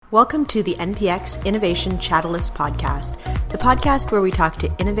Welcome to the NPX Innovation Catalyst podcast, the podcast where we talk to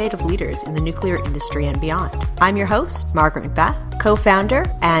innovative leaders in the nuclear industry and beyond. I'm your host, Margaret McBeth, co-founder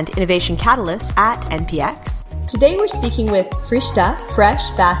and innovation catalyst at NPX. Today we're speaking with Frishta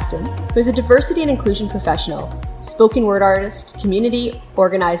Fresh Baston, who is a diversity and inclusion professional, spoken word artist, community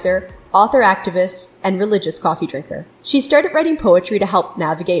organizer, author activist, and religious coffee drinker. She started writing poetry to help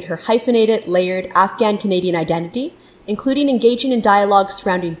navigate her hyphenated, layered Afghan-Canadian identity, including engaging in dialogue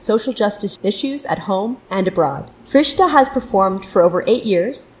surrounding social justice issues at home and abroad. Frishta has performed for over 8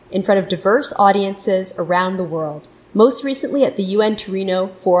 years in front of diverse audiences around the world, most recently at the UN Torino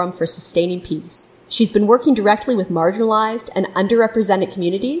Forum for Sustaining Peace. She's been working directly with marginalized and underrepresented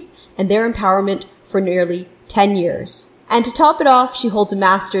communities and their empowerment for nearly 10 years. And to top it off, she holds a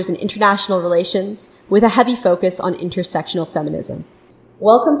master's in international relations with a heavy focus on intersectional feminism.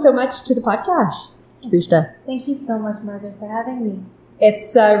 Welcome so much to the podcast, Frishta. Thank you so much, Margaret, for having me.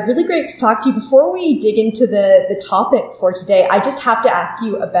 It's really great to talk to you. Before we dig into the topic for today, I just have to ask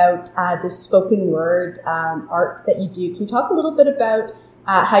you about this spoken word art that you do. Can you talk a little bit about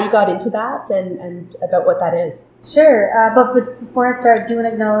how you got into that and about what that is? Sure. But before I start, I do want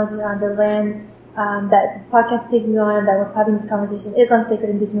to acknowledge the land that this podcast is taking on and that we're having this conversation is on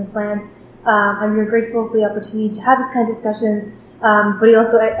sacred Indigenous land. I'm very grateful for the opportunity to have these kind of discussions. But we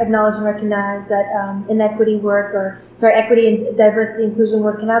also acknowledge and recognize that equity and diversity inclusion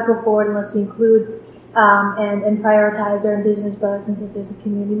work cannot go forward unless we include and prioritize our Indigenous brothers and sisters and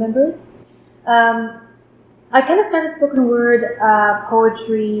community members. I kind of started spoken word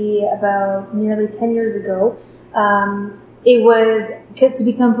poetry about nearly 10 years ago. It was, to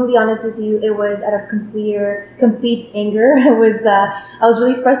be completely honest with you, it was out of complete anger. I was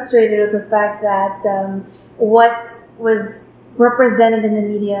really frustrated with the fact that what was represented in the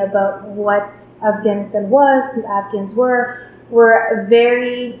media about what Afghanistan was, who Afghans were a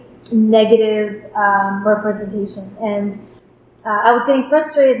very negative representation. And I was getting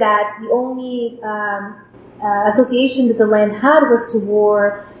frustrated that the only association that the land had was to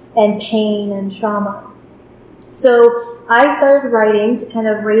war and pain and trauma. So I started writing to kind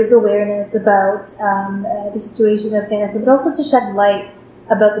of raise awareness about the situation in Afghanistan, but also to shed light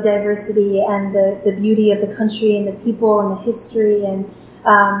about the diversity and the beauty of the country and the people and the history. And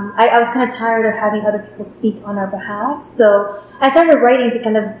I was kind of tired of having other people speak on our behalf. So I started writing to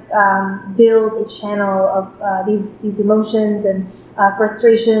kind of build a channel of these emotions and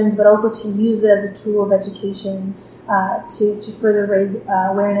frustrations, but also to use it as a tool of education to further raise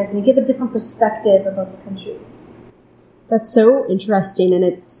awareness and give a different perspective about the country. That's so interesting, and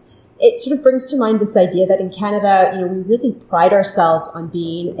it sort of brings to mind this idea that in Canada, we really pride ourselves on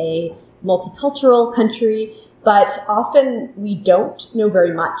being a multicultural country, but often we don't know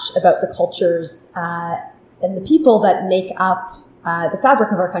very much about the cultures and the people that make up the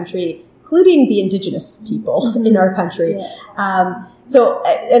fabric of our country, including the Indigenous people in our country. Yeah.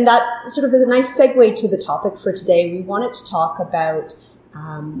 And that sort of is a nice segue to the topic for today. We wanted to talk about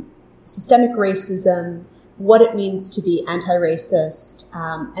systemic racism, what it means to be anti-racist,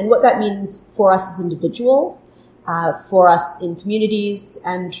 and what that means for us as individuals, for us in communities,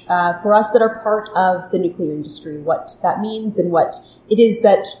 and for us that are part of the nuclear industry, what that means and what it is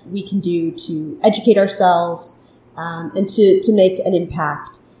that we can do to educate ourselves and to make an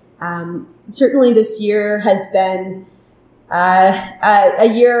impact. Certainly this year has been a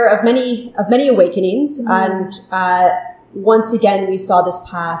year of many awakenings, and once again we saw this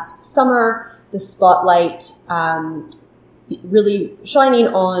past summer the spotlight really shining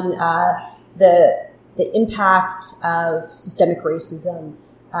on the impact of systemic racism.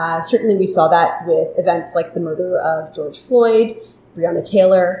 Certainly we saw that with events like the murder of George Floyd, Breonna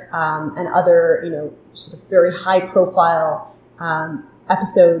Taylor, and other, sort of very high profile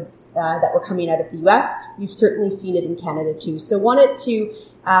episodes that were coming out of the US. We've certainly seen it in Canada too. So wanted to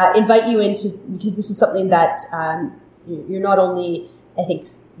invite you into, because this is something that you're not only, I think,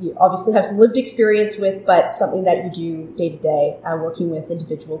 you obviously have some lived experience with, but something that you do day to day, working with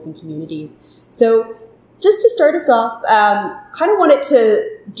individuals and communities. So just to start us off, kind of wanted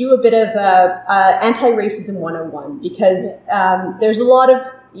to do a bit of anti-racism 101, because there's a lot of,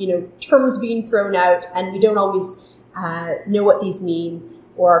 terms being thrown out, and we don't always know what these mean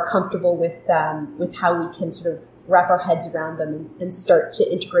or are comfortable with how we can sort of wrap our heads around them and start to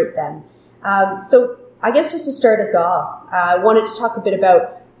integrate them. So I guess just to start us off, I wanted to talk a bit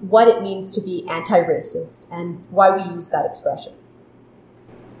about what it means to be anti-racist and why we use that expression.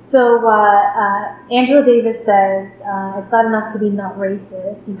 So Angela Davis says, it's not enough to be not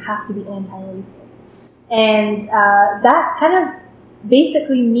racist, you have to be anti-racist. And that kind of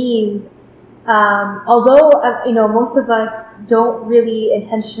basically means although most of us don't really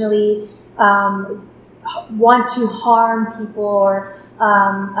intentionally want to harm people or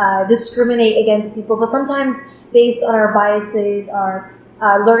discriminate against people, but sometimes based on our biases, our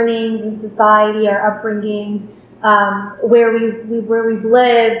learnings in society, our upbringings, where we've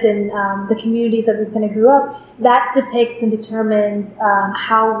lived, and the communities that we've kind of grew up, that depicts and determines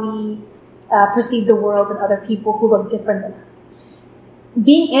how we perceive the world and other people who look different than us.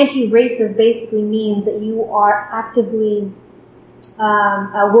 Being anti-racist basically means that you are actively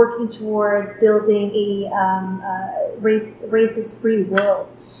working towards building a racist-free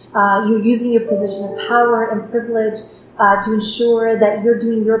world. You're using your position of power and privilege to ensure that you're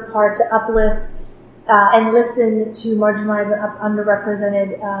doing your part to uplift and listen to marginalized and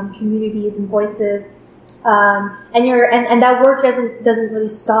underrepresented communities and voices. And that work doesn't really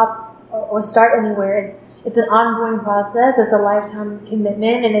stop or start anywhere. It's an ongoing process. It's a lifetime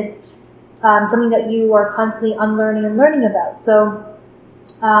commitment, and it's something that you are constantly unlearning and learning about. So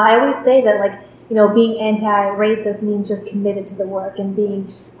I always say that, being anti-racist means you're committed to the work, and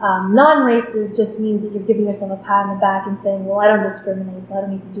being non-racist just means that you're giving yourself a pat on the back and saying, well, I don't discriminate, so I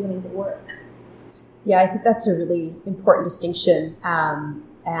don't need to do any of the work. Yeah, I think that's a really important distinction.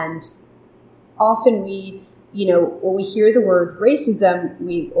 And often when we hear the word racism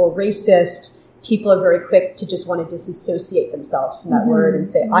or racist, people are very quick to just want to disassociate themselves from that word and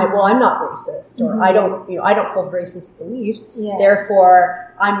say, I'm not racist, or I don't hold racist beliefs,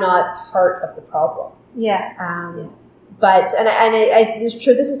 therefore I'm not part of the problem. But I'm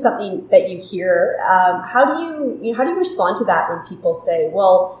sure this is something that you hear. How do you respond to that when people say,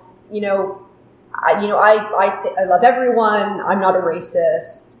 well, I love everyone, I'm not a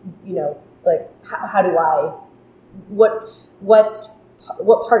racist, how do I, what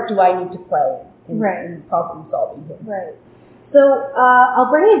part do I need to play in problem solving here? Right. So I'll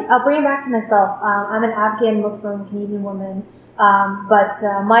bring it back to myself. I'm an Afghan Muslim Canadian woman, but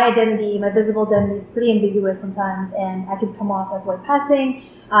my identity, my visible identity, is pretty ambiguous sometimes, and I could come off as white passing.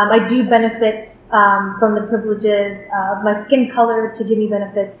 I do benefit from the privileges of my skin color to give me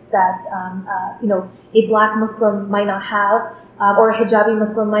benefits that a black Muslim might not have, or a hijabi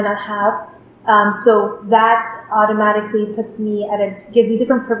Muslim might not have. So that automatically gives me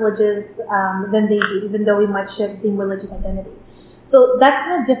different privileges than they do, even though we might share the same religious identity. So that's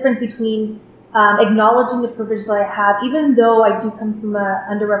kind of difference between acknowledging the privilege that I have, even though I do come from a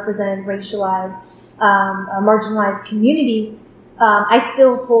underrepresented, racialized, marginalized community. I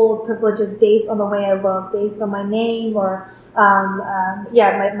still hold privileges based on the way I look, based on my name, or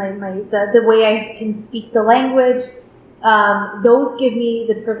the way I can speak the language. Those give me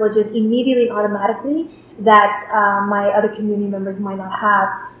the privileges immediately and automatically that my other community members might not have.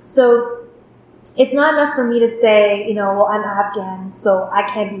 So it's not enough for me to say, well, I'm Afghan, so I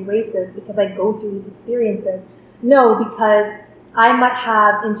can't be racist because I go through these experiences. No, because I might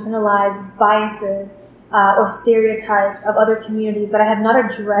have internalized biases or stereotypes of other communities that I have not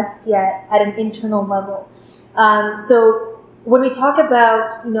addressed yet at an internal level. So when we talk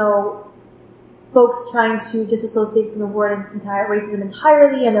about, folks trying to disassociate from the word racism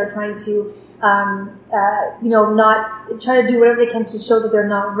entirely, and they're trying to, not try to do whatever they can to show that they're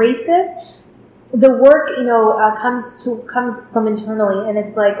not racist. The work, comes from internally, and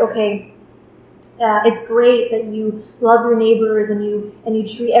it's like, okay, it's great that you love your neighbors and you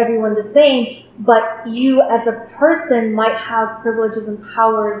treat everyone the same, but you as a person might have privileges and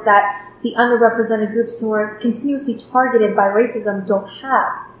powers that the underrepresented groups who are continuously targeted by racism don't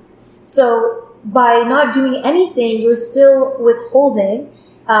have. So by not doing anything, you're still upholding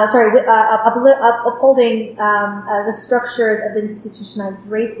the structures of institutionalized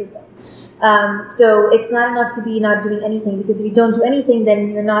racism. So it's not enough to be not doing anything, because if you don't do anything,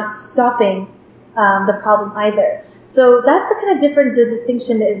 then you're not stopping the problem either. So that's the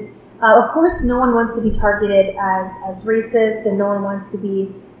distinction is, of course, no one wants to be targeted as racist, and no one wants to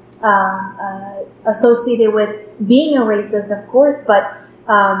be associated with being a racist, of course, but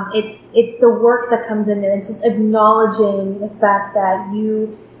it's the work that comes in there. It's just acknowledging the fact that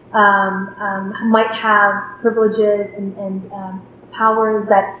you might have privileges and powers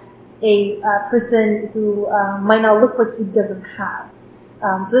that a person who might not look like you doesn't have.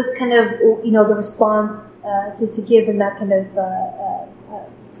 So that's kind of the response to give in that kind of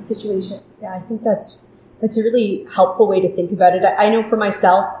situation. Yeah, I think that's a really helpful way to think about it. I know for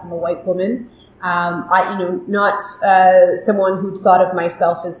myself, I'm a white woman. Not someone who'd thought of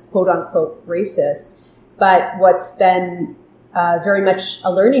myself as quote unquote racist, but what's been very much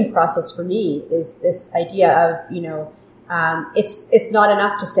a learning process for me is this idea of, it's not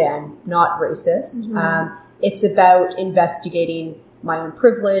enough to say I'm not racist. It's about investigating my own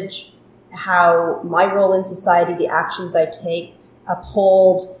privilege, how my role in society, the actions I take,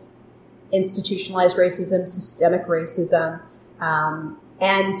 uphold institutionalized racism, systemic racism,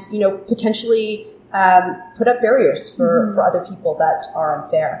 and, potentially put up barriers for other people that are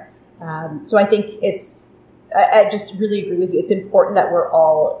unfair. So I think I just really agree with you. It's important that we're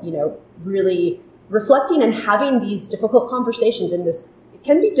all, really reflecting and having these difficult conversations in this. It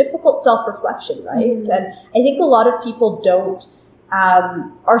can be difficult self-reflection, right? Mm-hmm. And I think a lot of people don't,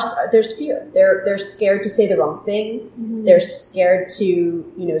 there's fear. They're scared to say the wrong thing. Mm-hmm. They're scared to,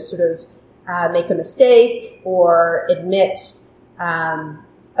 sort of make a mistake or admit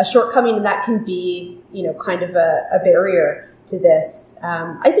a shortcoming, and that can be, kind of a barrier to this.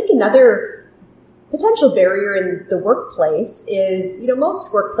 I think another potential barrier in the workplace is,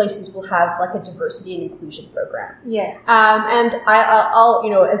 most workplaces will have like a diversity and inclusion program. Yeah. And I'll,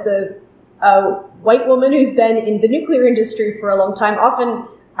 as a white woman who's been in the nuclear industry for a long time, often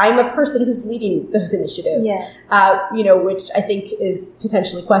I'm a person who's leading those initiatives. Yeah. Which I think is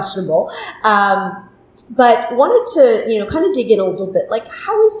potentially questionable. But wanted to, kind of dig in a little bit, like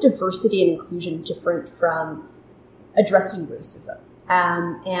how is diversity and inclusion different from addressing racism?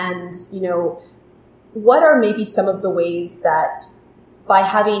 And, what are maybe some of the ways that by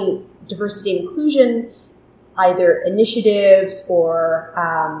having diversity and inclusion, either initiatives or,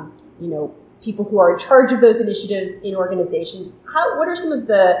 people who are in charge of those initiatives in organizations, what are some of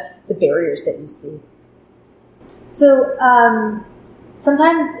the barriers that you see? So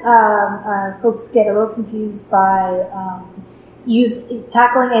sometimes folks get a little confused by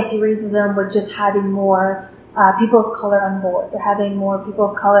tackling anti-racism with just having more people of color on board, or having more people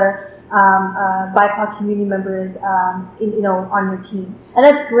of color, BIPOC community members, on your team. And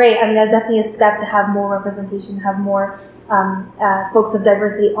that's great. I mean, that's definitely a step to have more representation, have more folks of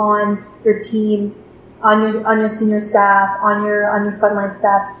diversity on your team, on your senior staff, on your frontline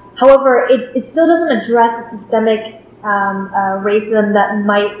staff. However, it still doesn't address the systemic racism that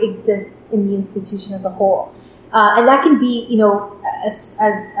might exist in the institution as a whole, and that can be, in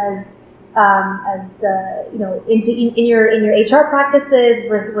your HR practices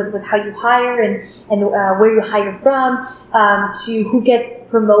versus with how you hire and where you hire from, to who gets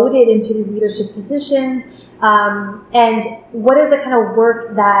promoted into the leadership positions, and what is the kind of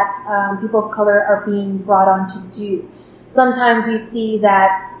work that people of color are being brought on to do. Sometimes we see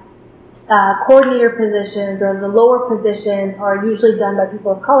that coordinator positions or the lower positions are usually done by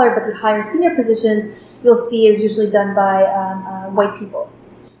people of color, but the higher senior positions you'll see is usually done by white people.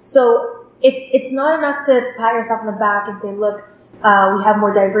 So it's not enough to pat yourself on the back and say, look, we have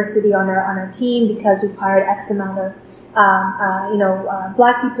more diversity on our team because we've hired X amount of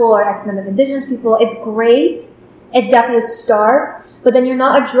Black people or X amount of Indigenous people. It's great. It's definitely a start, but then you're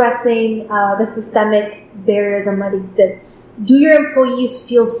not addressing the systemic barriers that might exist. Do your employees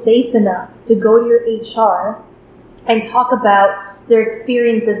feel safe enough to go to your HR and talk about their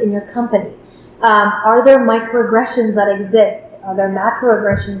experiences in your company? Are there microaggressions that exist? Are there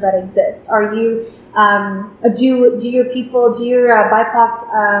macroaggressions that exist? Are you do your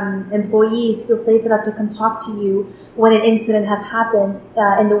BIPOC employees feel safe enough to come talk to you when an incident has happened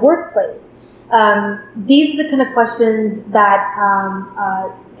in the workplace? These are the kind of questions that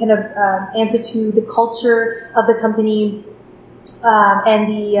answer to the culture of the company and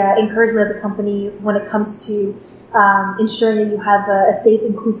the encouragement of the company when it comes to ensuring that you have a safe,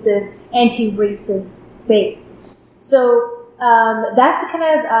 inclusive, anti-racist space. So that's the kind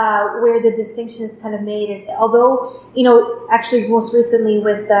of where the distinction is kind of made. Is although actually most recently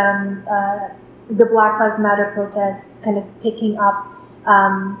with the Black Lives Matter protests kind of picking up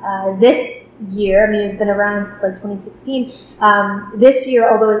this year. I mean, it's been around since like 2016. This year,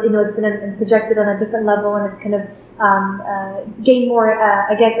 although it's been projected on a different level and it's kind of gained more,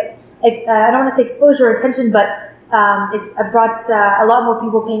 I guess, I don't want to say exposure or attention, but it's brought a lot more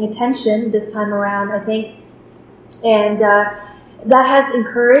people paying attention this time around, I think. And that has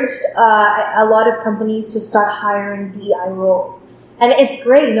encouraged a lot of companies to start hiring DEI roles. And it's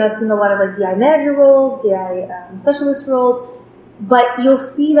great. I've seen a lot of like DEI manager roles, DEI specialist roles, but you'll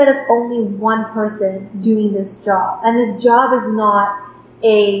see that it's only one person doing this job. And this job is not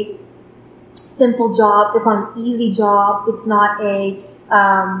a simple job. It's not an easy job. It's not a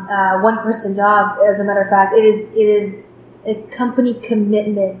one-person job. As a matter of fact, it is a company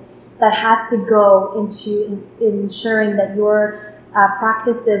commitment that has to go into ensuring that your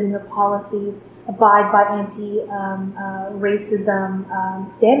practices and your policies abide by anti-racism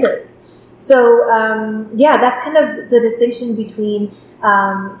standards. So that's kind of the distinction between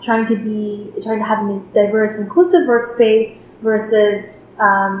trying to have a diverse, inclusive workspace versus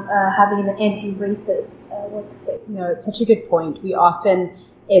having an anti-racist workspace. It's such a good point. We often,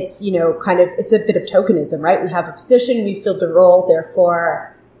 it's, it's a bit of tokenism, right? We have a position, we filled the role,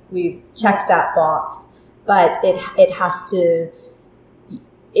 therefore we've checked that box. But it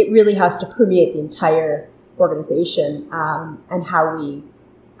really has to permeate the entire organization, and how we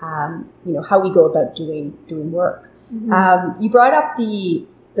go about doing work. Mm-hmm. You brought up the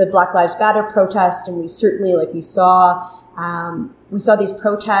Black Lives Matter protest, and we certainly, we saw these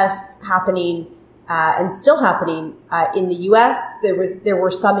protests happening, and still happening, in the US. There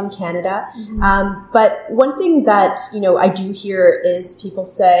were some in Canada. Mm-hmm. But one thing that, I do hear is people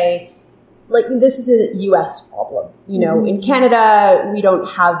say, this is a US problem. Mm-hmm. In Canada, we don't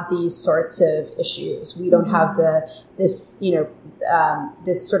have these sorts of issues. We don't have this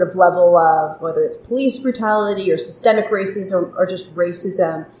sort of level of, whether it's police brutality or systemic racism or just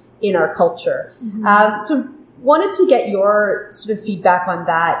racism in our culture. Mm-hmm. So wanted to get your sort of feedback on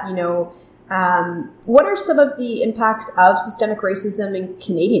that. What are some of the impacts of systemic racism in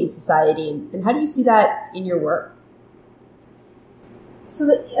Canadian society, and how do you see that in your work? So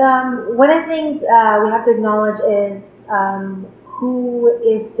one of the things we have to acknowledge is who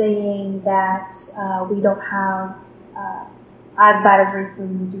is saying that we don't have as bad as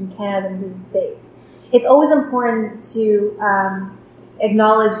racism we do in Canada than in the States. It's always important to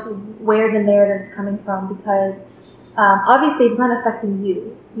acknowledge where the narrative is coming from, because obviously if it's not affecting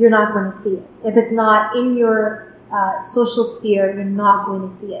you, you're not going to see it. If it's not in your social sphere, you're not going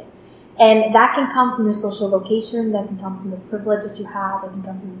to see it. And that can come from your social location, that can come from the privilege that you have, that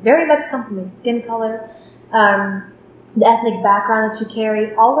can very much come from your skin color, the ethnic background that you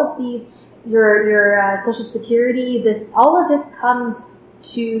carry, all of these, your social security, all of this comes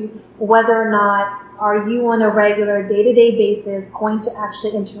to whether or not are you on a regular day-to-day basis going to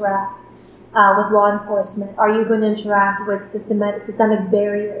actually interact with law enforcement? Are you going to interact with systemic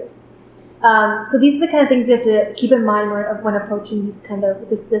barriers? So these are the kind of things we have to keep in mind when approaching these kind of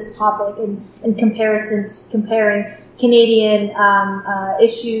this topic in comparing Canadian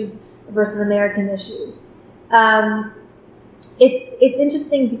issues versus American issues. It's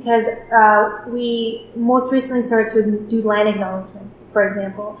interesting because we most recently started to do land acknowledgements, for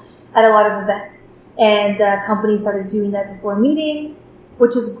example, at a lot of events, and companies started doing that before meetings,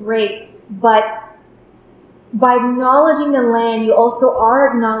 which is great, but by acknowledging the land, you also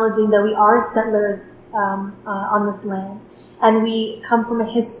are acknowledging that we are settlers on this land, and we come from a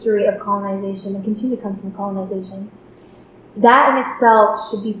history of colonization and continue to come from colonization. That in itself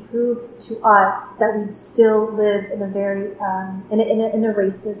should be proof to us that we still live in a very in a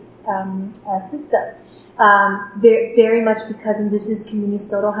racist system. Very, very much because Indigenous communities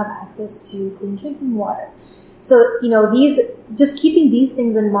still don't have access to clean drinking water. So just keeping these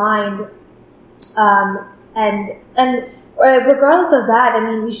things in mind. And regardless of that, I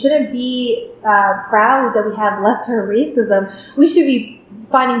mean, we shouldn't be proud that we have lesser racism. We should be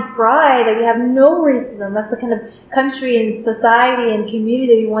finding pride that we have no racism. That's the kind of country and society and community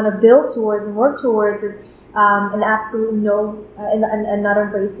that we want to build towards and work towards, is an absolute and not a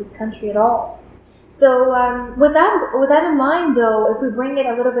racist country at all. So with that in mind, though, if we bring it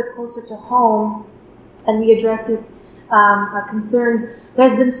a little bit closer to home and we address these concerns,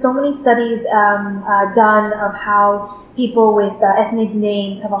 there's been so many studies done of how people with ethnic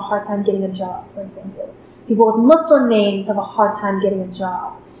names have a hard time getting a job, for example. People with Muslim names have a hard time getting a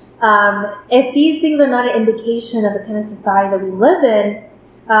job. If these things are not an indication of the kind of society that we live in,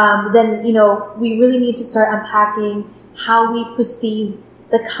 then we really need to start unpacking how we perceive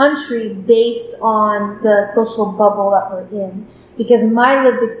the country based on the social bubble that we're in. Because my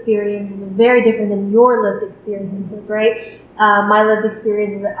lived experience is very different than your lived experiences, right? My lived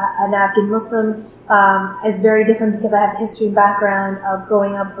experience as an Afghan Muslim is very different because I have a history and background of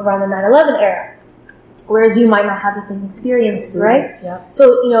growing up around the 9/11 era, whereas you might not have the same experience, right? Yeah.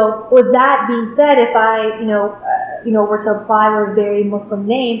 So, with that being said, if I, were to apply with a very Muslim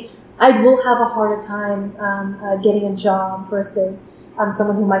name, I will have a harder time getting a job versus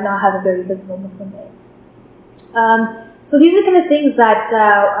someone who might not have a very visible Muslim name. So these are kind of things that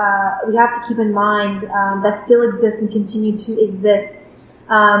we have to keep in mind that still exist and continue to exist.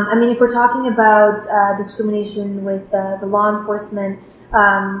 I mean, if we're talking about discrimination with the law enforcement,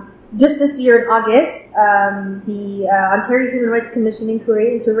 just this year in August, the Ontario Human Rights Commission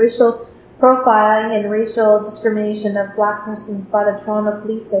inquiry into racial profiling and racial discrimination of Black persons by the Toronto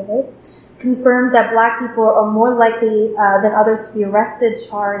Police Service confirms that Black people are more likely than others to be arrested,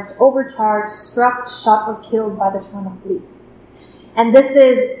 charged, overcharged, struck, shot, or killed by the Toronto Police. And this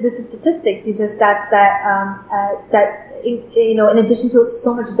is statistics. These are stats that in addition to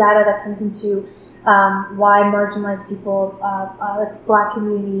so much data that comes into why marginalized people, like the Black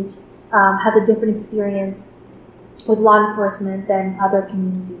community, has a different experience. with law enforcement than other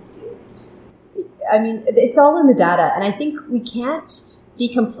communities do. I mean, it's all in the data, and I think we can't be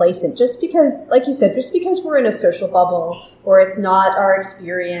complacent just because, like you said, just because we're in a social bubble or it's not our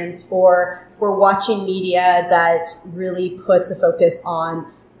experience or we're watching media that really puts a focus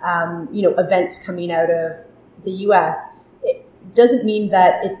on, events coming out of the U.S., it doesn't mean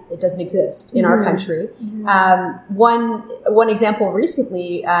that it doesn't exist in our country. One example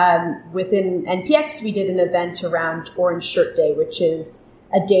recently, within NPX, we did an event around Orange Shirt Day, which is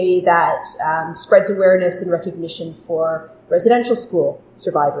a day that spreads awareness and recognition for residential school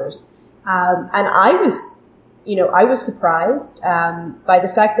survivors. And I was surprised by the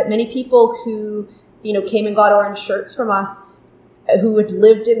fact that many people who, came and got orange shirts from us, who had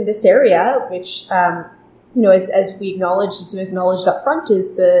lived in this area, which, as we acknowledged up front,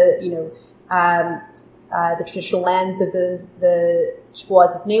 is the traditional lands of the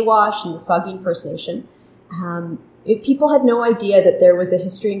Chippewas of Nawash and the Saugeen First Nation. People had no idea that there was a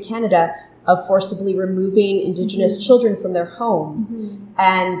history in Canada of forcibly removing Indigenous children from their homes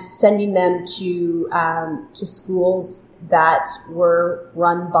and sending them to schools that were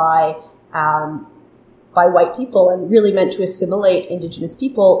run by white people and really meant to assimilate Indigenous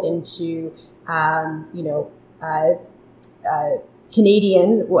people into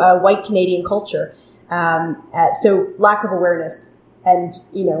white Canadian culture. So lack of awareness and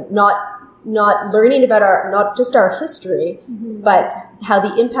not learning about not just our history, but how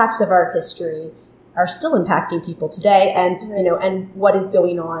the impacts of our history are still impacting people today, and and what is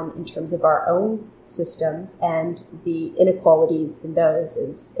going on in terms of our own systems and the inequalities in those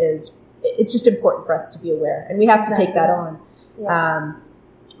is it's just important for us to be aware, and we have to take that on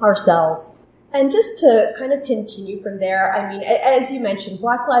ourselves. And just to kind of continue from there, I mean, as you mentioned,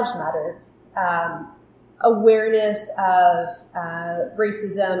 Black Lives Matter. Awareness of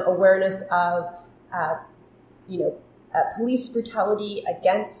racism, awareness of police brutality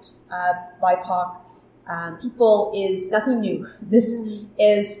against BIPOC people is nothing new. This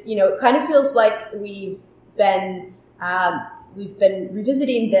is it kind of feels like we've been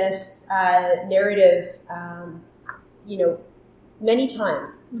revisiting this narrative many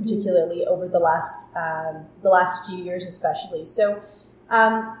times, particularly over the last few years, especially. So.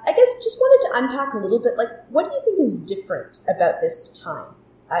 I guess just wanted to unpack a little bit, like, what do you think is different about this time?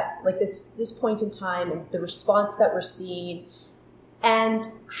 This point in time and the response that we're seeing, and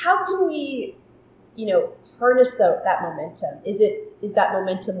how can we, harness that momentum? Is that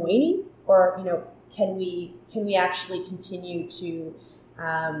momentum waning, or, can we actually continue to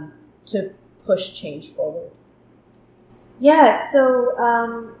push change forward? Yeah, so,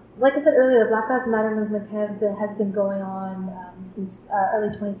 like I said earlier, the Black Lives Matter movement has been going on since early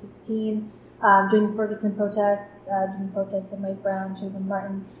 2016, during the Ferguson protests, during the protests of Mike Brown, Trayvon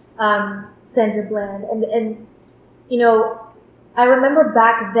Martin, Sandra Bland, and I remember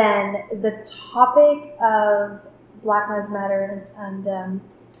back then the topic of Black Lives Matter and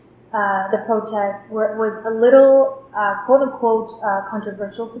the protests was a little quote unquote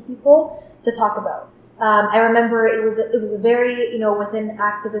controversial for people to talk about. I remember it was a very, within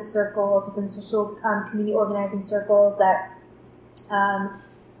activist circles, within social community organizing circles, that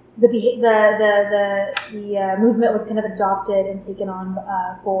the movement was kind of adopted and taken on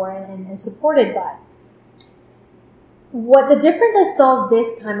for and supported by. What the difference I saw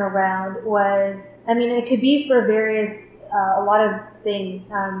this time around was, it could be for a lot of things.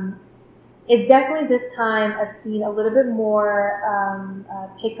 It's definitely this time I've seen a little bit more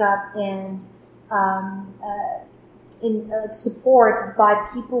pickup and in support by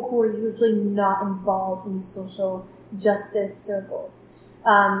people who are usually not involved in social justice circles.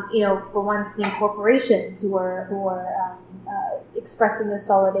 For one, seeing corporations who are expressing their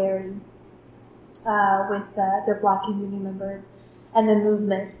solidarity with their Black community members and the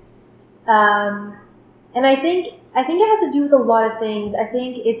movement. And I think it has to do with a lot of things. I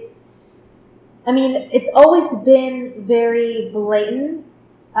think it's always been very blatant.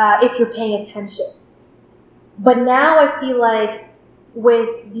 If you're paying attention. But now I feel like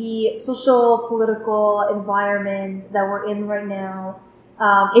with the social, political environment that we're in right now,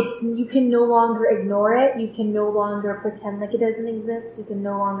 you can no longer ignore it. You can no longer pretend like it doesn't exist. You can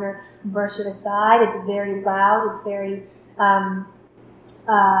no longer brush it aside. It's very loud. It's very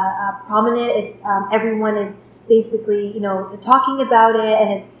prominent. It's everyone is basically, talking about it,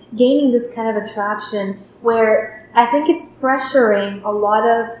 and it's gaining this kind of attraction where I think it's pressuring a lot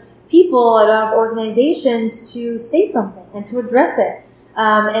of people, a lot of organizations to say something and to address it,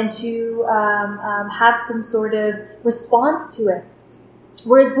 and to have some sort of response to it.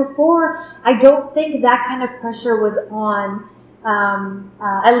 Whereas before, I don't think that kind of pressure was on,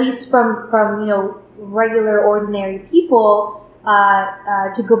 at least from regular, ordinary people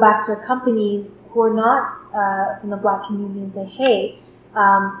to go back to companies who are not from the Black community and say, hey,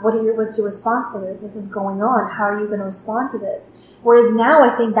 what's your response to this? This is going on. How are you going to respond to this? Whereas now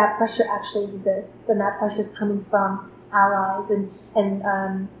I think that pressure actually exists, and that pressure is coming from allies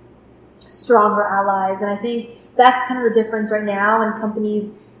and stronger allies. And I think that's kind of the difference right now, and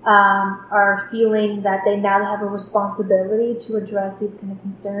companies are feeling that they now have a responsibility to address these kind of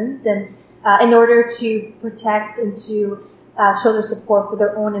concerns, and in order to protect and to show their support for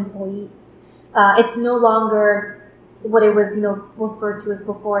their own employees. It's no longer what it was, referred to as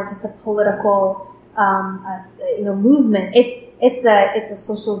before, just a political, movement. It's a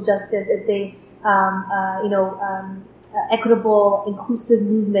social justice. It's a equitable, inclusive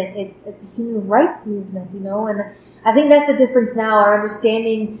movement. It's a human rights movement, and I think that's the difference now. Our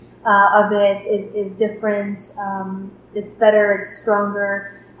understanding of it is different. It's better. It's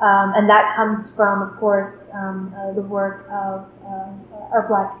stronger. And that comes from, of course, the work of our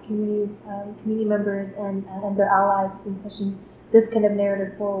Black community members and their allies who've been pushing this kind of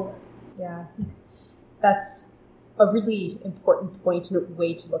narrative forward. Yeah, that's a really important point and a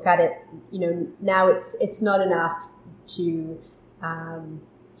way to look at it. Now it's not enough to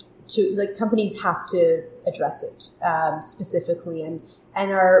companies have to address it specifically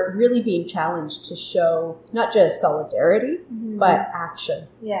and are really being challenged to show not just solidarity, but action.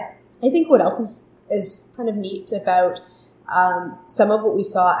 Yeah. I think what else is kind of neat about some of what we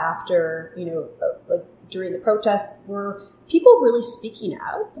saw after, during the protests were people really speaking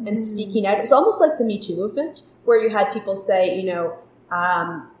out and speaking out. It was almost like the Me Too movement, where you had people say,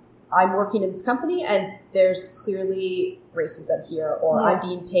 I'm working in this company and there's clearly racism here, or I'm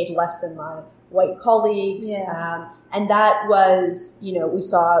being paid less than my white colleagues. And that was, we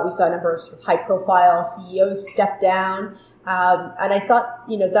saw a number of sort of high profile CEOs step down. And I thought,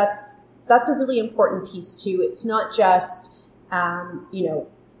 that's a really important piece too. It's not just,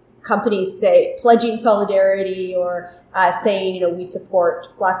 companies pledging solidarity or saying, we support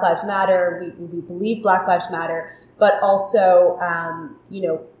Black Lives Matter, we believe Black Lives Matter, but also,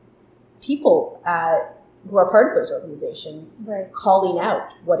 people who are part of those organizations calling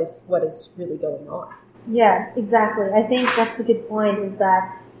out what is really going on. Yeah, exactly. I think that's a good point, is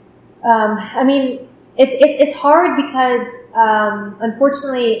that, it's hard because,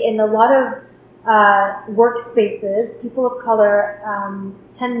 unfortunately, in a lot of workspaces, people of color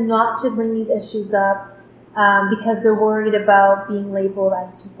tend not to bring these issues up because they're worried about being labeled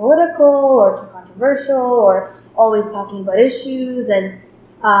as too political or too controversial or always talking about issues, and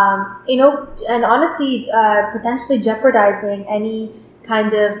and honestly, potentially jeopardizing any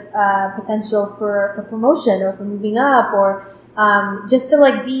kind of potential for promotion or for moving up, or just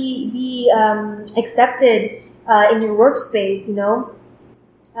to be accepted in your workspace.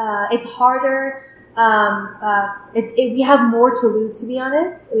 It's harder. We have more to lose, to be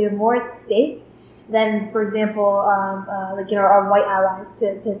honest. We have more at stake than, for example, our white allies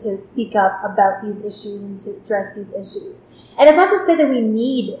to speak up about these issues and to address these issues. And it's not to say that we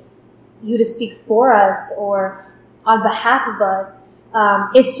need you to speak for us or on behalf of us.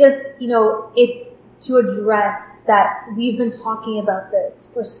 It's just, it's to address that we've been talking about this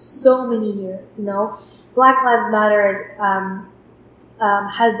for so many years. Black Lives Matter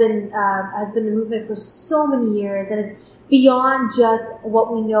has been a movement for so many years, and it's beyond just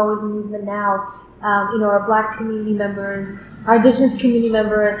what we know as a movement now. Our Black community members, our Indigenous community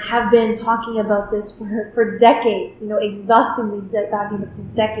members have been talking about this for decades, exhaustingly talking about this for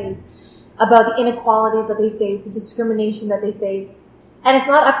decades, about the inequalities that they face, the discrimination that they face. And it's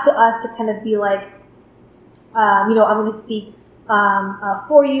not up to us to kind of be like, I'm going to speak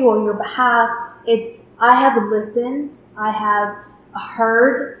for you or your behalf. I have listened, I have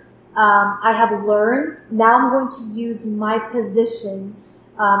heard, I have learned. Now I'm going to use my position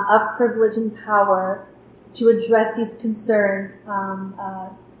of privilege and power to address these concerns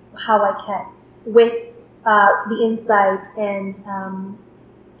how I can, with the insight and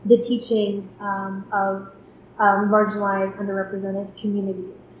the teachings of marginalized, underrepresented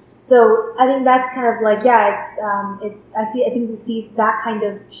communities. So I think that's kind of like, I think we see that kind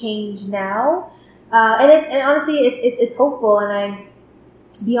of change now, and honestly, it's hopeful. And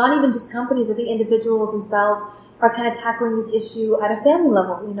beyond even just companies, I think individuals themselves are kind of tackling this issue at a family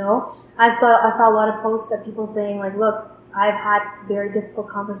level. I saw a lot of posts that people saying like, look, I've had very difficult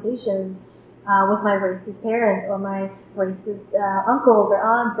conversations with my racist parents or my racist uncles or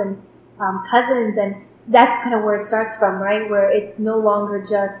aunts and cousins, and that's kind of where it starts from, right? Where it's no longer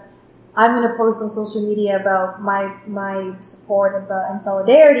just, I'm going to post on social media about my support and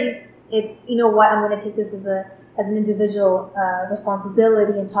solidarity. It's, what, I'm going to take this as an individual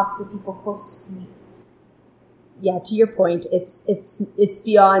responsibility and talk to people closest to me. yeah, to your point, it's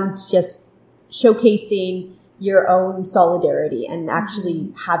beyond just showcasing your own solidarity and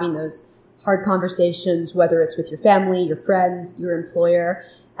actually having those hard conversations, whether it's with your family, your friends, your employer.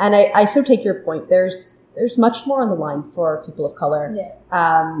 And I so take your point. There's much more on the line for people of color,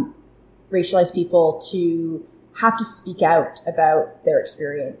 racialized people, to have to speak out about their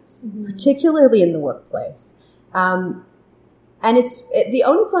experience, particularly in the workplace. And the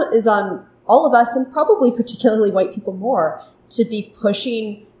onus is on all of us, and probably particularly white people more, to be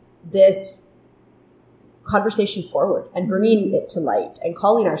pushing this conversation forward and bringing it to light and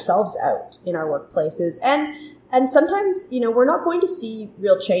calling ourselves out in our workplaces. And sometimes, we're not going to see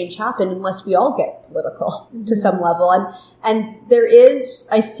real change happen unless we all get political to some level. And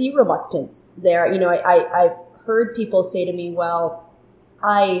I see reluctance there. I've heard people say to me, well,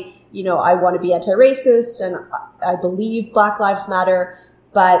 I want to be anti-racist and I believe Black Lives Matter,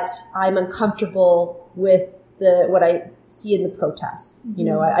 but I'm uncomfortable with what I see in the protests.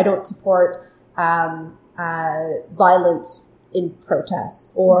 I don't support violence in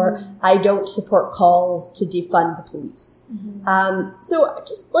protests, or I don't support calls to defund the police. So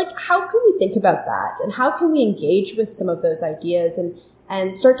just how can we think about that, and how can we engage with some of those ideas and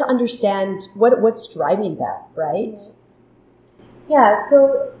start to understand what's driving them, right? Yeah,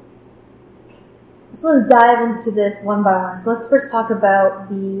 so let's dive into this one by one. So let's first talk about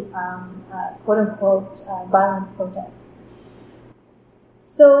the quote-unquote violent protests.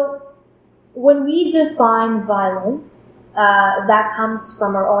 So when we define violence, that comes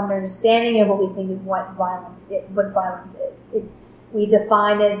from our own understanding of what we think of what violence is. We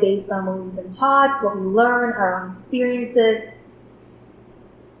define it based on what we've been taught, what we learn, our own experiences.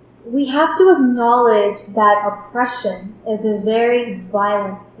 We have to acknowledge that oppression is a very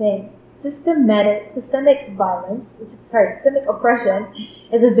violent thing. Systemic oppression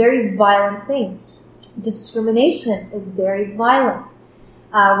is a very violent thing. Discrimination is very violent.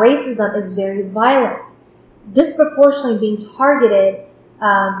 Racism is very violent. Disproportionately being targeted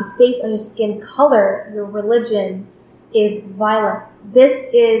based on your skin color, your religion, is violence. This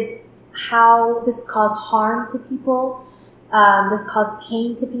causes harm to people. This causes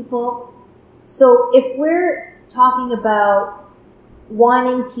pain to people. So if we're talking about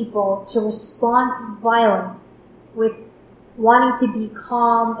wanting people to respond to violence with wanting to be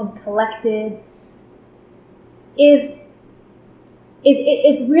calm and collected, it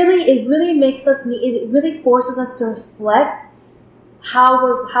really forces us to reflect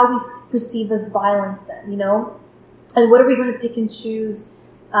how we perceive as violence then, and what are we going to pick and choose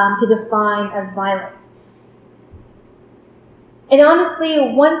to define as violent. And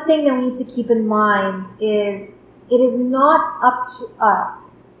honestly, one thing that we need to keep in mind is it is not up to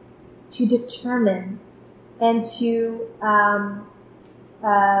us to determine and to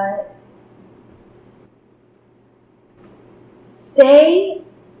say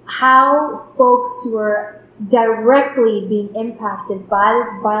how folks who are directly being impacted by this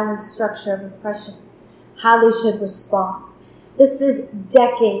violent structure of oppression, how they should respond. This is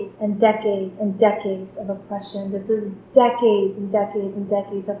decades and decades and decades of oppression. This is decades and decades and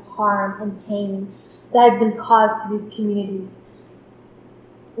decades of harm and pain that has been caused to these communities.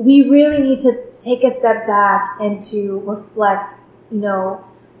 We really need to take a step back and to reflect,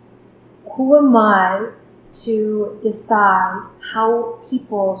 who am I to decide how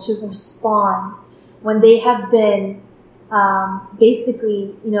people should respond when they have been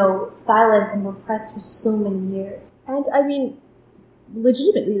basically, silenced and repressed for so many years. And I mean,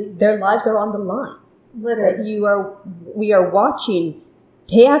 legitimately, their lives are on the line. Literally. We are watching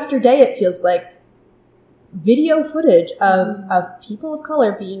day after day, it feels like, video footage of people of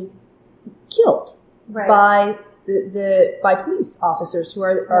color being killed by by police officers who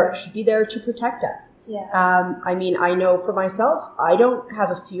are should be there to protect us. Yeah. I mean, I know for myself, I don't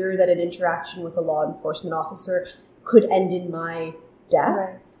have a fear that an interaction with a law enforcement officer could end in my death.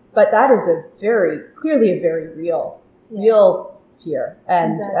 Right. But that is clearly a very real fear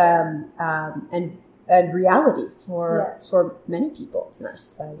and exactly. And reality for many people in our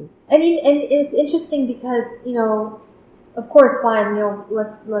society. I mean, and it's interesting because, of course, fine,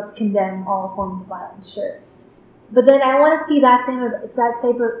 let's condemn all forms of violence, sure. But then I want to see that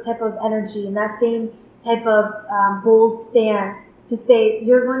type of energy and that same type of bold stance to say,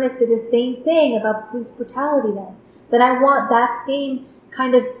 you're going to say the same thing about police brutality then. Then I want that same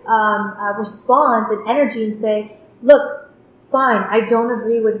kind of response and energy and say, look, fine, I don't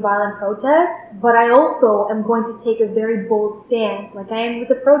agree with violent protests, but I also am going to take a very bold stance, like I am with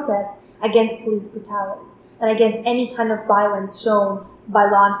the protest, against police brutality and against any kind of violence shown by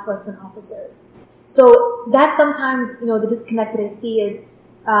law enforcement officers. So that's sometimes, the disconnect that I see is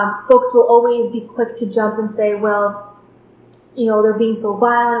folks will always be quick to jump and say, well, they're being so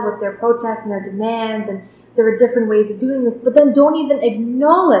violent with their protests and their demands, and there are different ways of doing this, but then don't even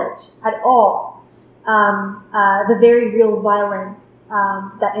acknowledge at all the very real violence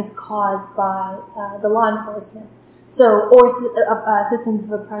that is caused by the law enforcement, or systems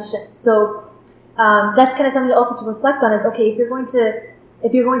of oppression. So that's kind of something also to reflect on. Is okay, if you're going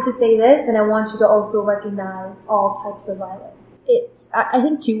to say this, then I want you to also recognize all types of violence. I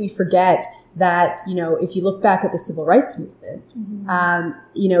think too, we forget that, if you look back at the civil rights movement,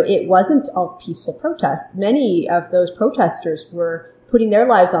 it wasn't all peaceful protests. Many of those protesters were putting their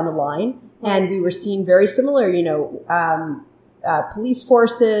lives on the line, and we were seeing very similar, police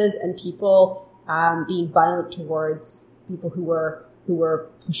forces and people being violent towards people who were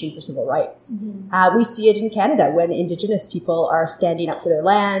pushing for civil rights. We see it in Canada when Indigenous people are standing up for their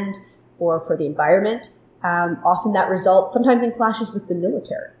land or for the environment. Often that results sometimes in clashes with the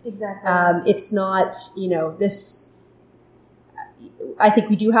military. Exactly. It's not, this. I think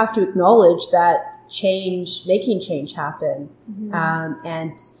we do have to acknowledge that making change happen,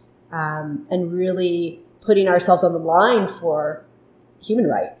 and really putting ourselves on the line for human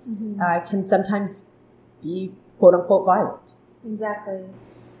rights can sometimes be quote unquote violent. Exactly.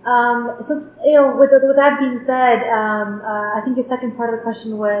 So with that being said, I think your second part of the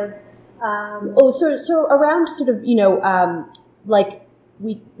question was. So around sort of,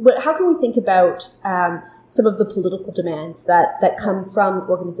 how can we think about some of the political demands that come from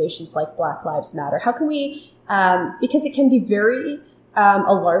organizations like Black Lives Matter? How can we, because it can be very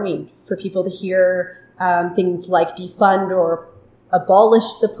alarming for people to hear things like defund or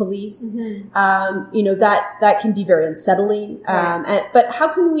abolish the police. That can be very unsettling. Right. But how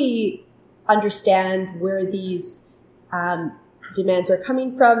can we understand where these demands are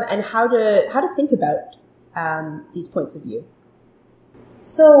coming from, and how to think about these points of view?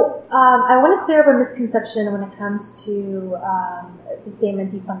 So I want to clear up a misconception when it comes to the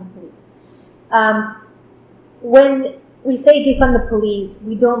statement defund the police. When we say defund the police,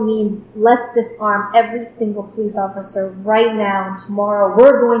 we don't mean let's disarm every single police officer right now and tomorrow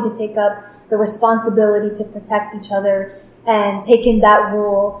we're going to take up the responsibility to protect each other and take in that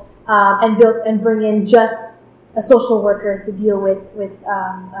role and bring in just social workers to deal with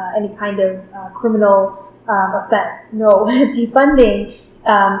any kind of criminal offense. No, defunding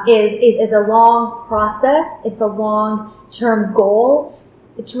is a long process. It's a long-term goal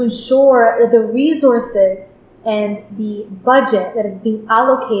to ensure that the resources and the budget that is being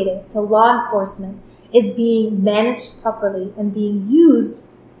allocated to law enforcement is being managed properly and being used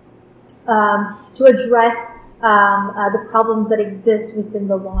to address the problems that exist within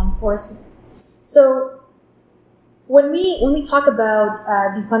the law enforcement. So when we talk about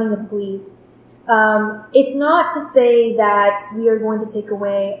defunding the police, it's not to say that we are going to take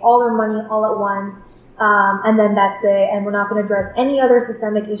away all their money all at once, and then that's it, and we're not going to address any other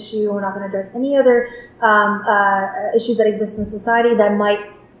systemic issue, we're not going to address any other issues that exist in society that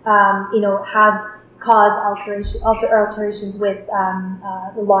might, have caused alterations with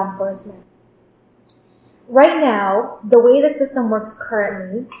the law enforcement. Right now, the way the system works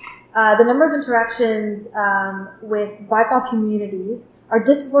currently, the number of interactions with BIPOC communities are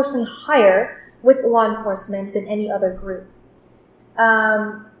disproportionately higher with law enforcement than any other group.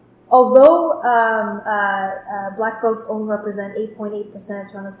 Although Black folks only represent 8.8%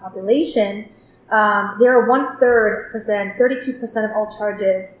 of Toronto's population, they are 32% of all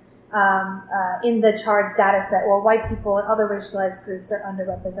charges in the charge data set, while white people and other racialized groups are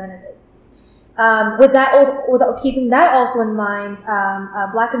underrepresented. Without keeping that also in mind,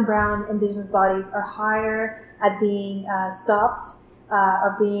 Black and Brown Indigenous bodies are higher at being stopped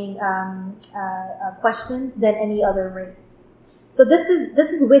or being questioned than any other race. So this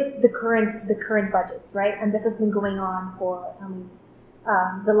is with the current budgets, right? And this has been going on for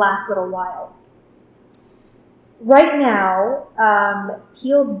the last little while. Right now,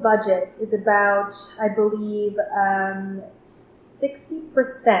 Peel's budget is about, I believe,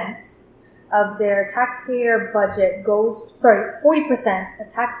 60%. Of their taxpayer budget 40%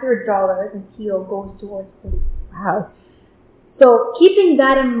 of taxpayer dollars in Peel goes towards police. Wow. So keeping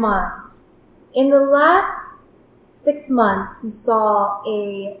that in mind, in the last 6 months, we saw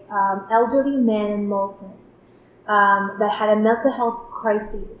a elderly man in Moulton that had a mental health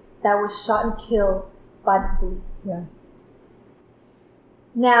crisis that was shot and killed by the police. Yeah.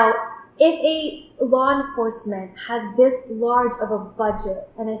 Now, if a law enforcement has this large of a budget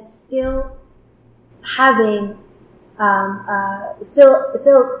and is still having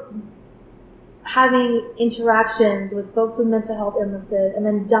having interactions with folks with mental health illnesses and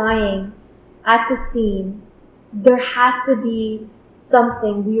then dying at the scene, there has to be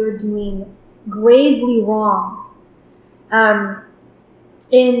something we are doing gravely wrong.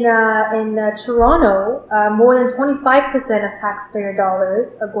 In Toronto, more than 25% of taxpayer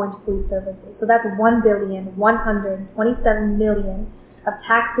dollars are going to police services. So that's $1,127,000,000 of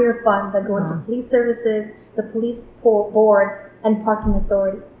taxpayer funds that go into police services, the police board, and parking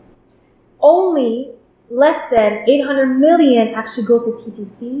authorities. Only less than $800 million actually goes to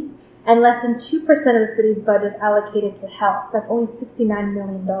TTC, and less than 2% of the city's budget is allocated to health. That's only $69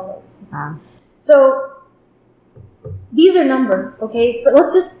 million. So these are numbers, okay?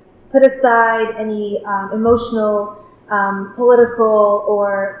 Let's just put aside any emotional, political,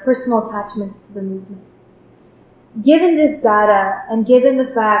 or personal attachments to the movement. Given this data, and given the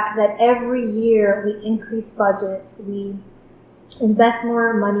fact that every year we increase budgets, we invest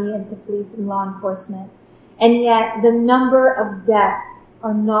more money into police and law enforcement, and yet the number of deaths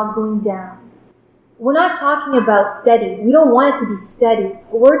are not going down. We're not talking about steady. We don't want it to be steady.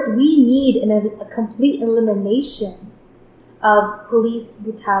 We need a complete elimination of police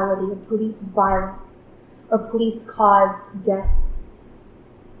brutality, or police violence, or police-caused death.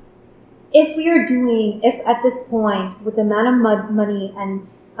 If at this point, with the amount of money and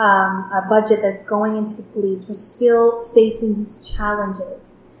a budget that's going into the police, we're still facing these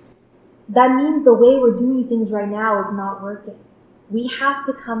challenges, that means the way we're doing things right now is not working. We have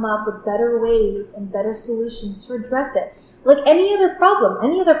to come up with better ways and better solutions to address it. Like any other problem,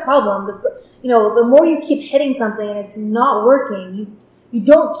 the more you keep hitting something and it's not working, you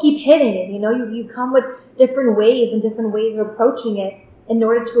don't keep hitting it. You come with different ways of approaching it in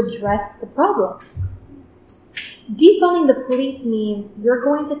order to address the problem. Defunding the police means you're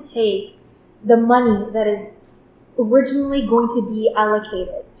going to take the money that is originally going to be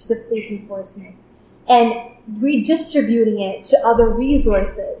allocated to the police enforcement and redistributing it to other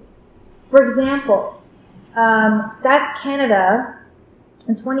resources. For example, Stats Canada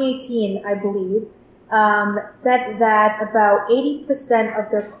in 2018, I believe, said that about 80% of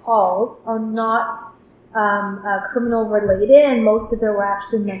their calls are not criminal related, and most of it were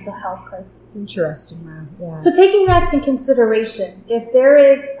actually mental health crises. Interesting, man. Yeah. So taking that into consideration, if there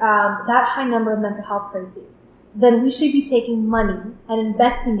is that high number of mental health crises, then we should be taking money and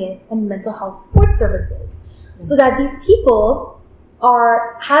investing it in mental health support services, so that these people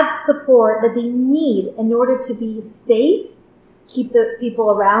have support that they need in order to be safe, keep the people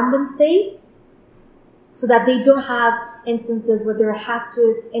around them safe, so that they don't have instances where they have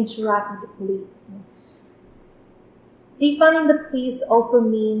to interact with the police. Defunding the police also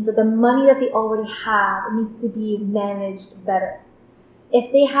means that the money that they already have needs to be managed better.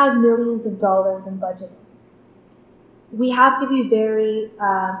 If they have millions of dollars in budgeting, we have to be very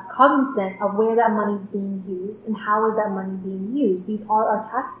cognizant of where that money is being used and how is that money being used. These are our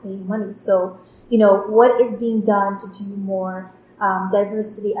tax-paying money. So, what is being done to do more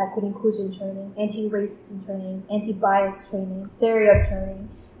diversity, equity, inclusion training, anti-racism training, anti-bias training, stereotype training,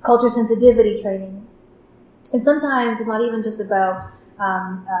 culture sensitivity training. And sometimes it's not even just about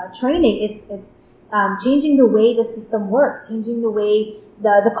training. It's changing the way the system works, changing the way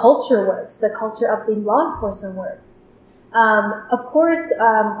the culture works, the culture of the law enforcement works. Of course,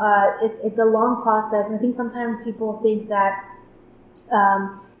 it's a long process, and I think sometimes people think that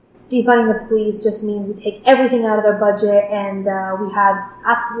defunding the police just means we take everything out of their budget and we have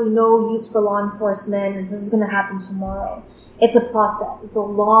absolutely no use for law enforcement, and this is going to happen tomorrow. It's a process. It's a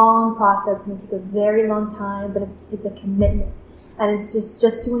long process. It's going to take a very long time, but it's a commitment, and it's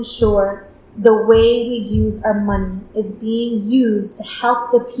just to ensure the way we use our money is being used to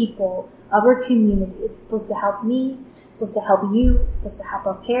help the people of our community. It's supposed to help me. It's supposed to help you. It's supposed to help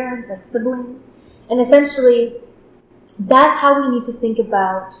our parents, our siblings. And essentially, that's how we need to think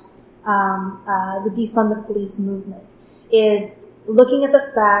about the defund the police movement, is looking at the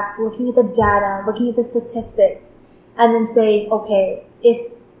facts, looking at the data, looking at the statistics, and then saying, okay,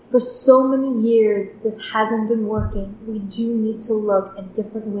 if for so many years this hasn't been working, we do need to look at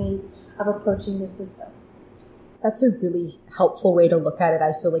different ways of approaching the system. That's a really helpful way to look at it.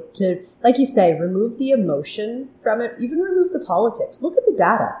 I feel like you say, remove the emotion from it, even remove the politics. Look at the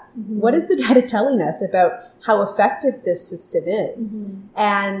data. Mm-hmm. What is the data telling us about how effective this system is? Mm-hmm.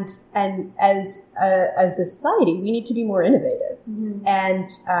 And as a society, we need to be more innovative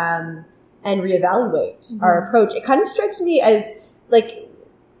and reevaluate our approach. It kind of strikes me as like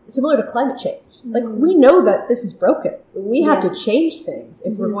similar to climate change. Like, we know that this is broken. We have to change things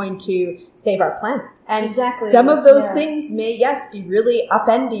if we're going to save our planet. And some of those things may, be really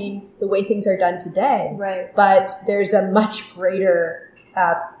upending the way things are done today. Right. But there's a much greater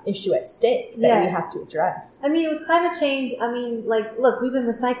issue at stake that we have to address. I mean, with climate change, look, we've been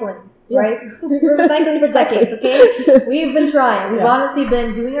recycling. right? We're recycling for decades, okay? We've been trying. We've honestly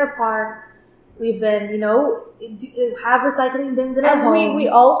been doing our part. We've been, have recycling bins in our homes. And we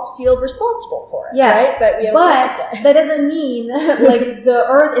all feel responsible for it, right? But that doesn't mean, like, the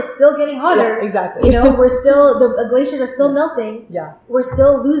earth is still getting hotter. Yeah, exactly. The glaciers are still melting. Yeah. We're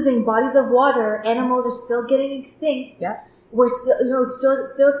still losing bodies of water. Animals are still getting extinct. Yeah. We're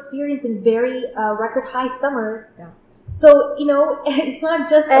still experiencing very record high summers. Yeah. So, it's not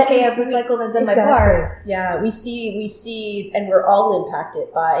just, okay, I've recycled and done my part. Yeah, we see, and we're all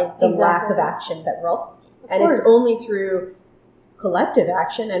impacted by the lack of action that we're all taking. And it's only through collective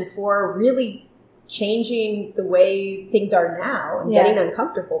action and for really changing the way things are now and getting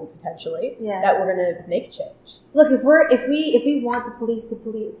uncomfortable potentially that we're going to make change. Look, if we want the police to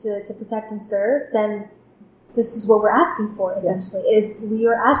protect and serve, then this is what we're asking for, essentially. We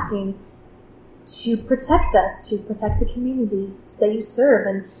are asking to protect us, to protect the communities that you serve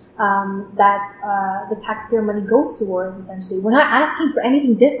and that the taxpayer money goes towards, essentially. We're not asking for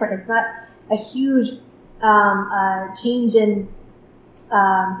anything different. It's not a huge change in,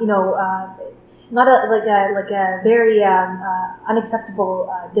 not a very unacceptable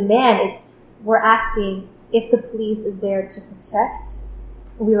demand. We're asking if the police is there to protect,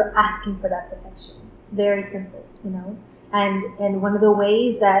 we are asking for that protection. Very simple, And one of the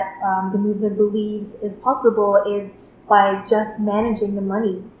ways that the movement believes is possible is by just managing the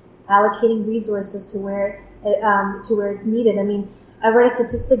money, allocating resources to where it's needed. I mean, I read a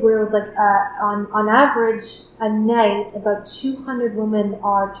statistic where it was like on average a night about 200 women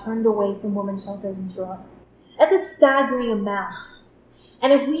are turned away from women's shelters in Toronto. That's a staggering amount.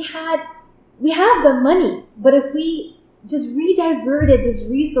 And if we have the money, but if we just rediverted those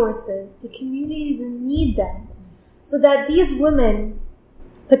resources to communities that need them, so that these women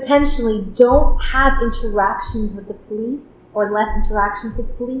potentially don't have interactions with the police or less interactions with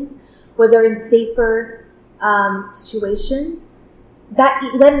the police, where they're in safer situations, that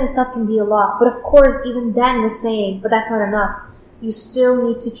in itself can be a lot. But of course, even then we're saying, but that's not enough. You still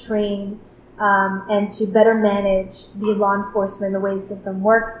need to train and to better manage the law enforcement, the way the system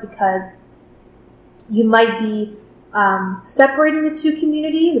works, because you might be separating the two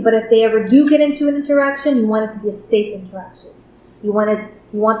communities, but if they ever do get into an interaction, you want it to be a safe interaction. You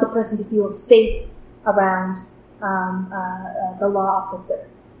want the person to feel safe around the law officer.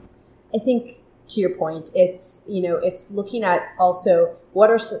 I think, to your point, it's looking at also what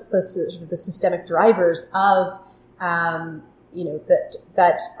are the systemic drivers of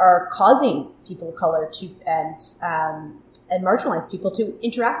that are causing people of color to and marginalized people to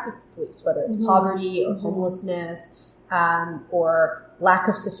interact with the police, whether it's poverty or homelessness, or lack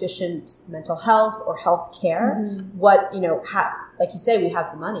of sufficient mental health or health care. What, like you say, we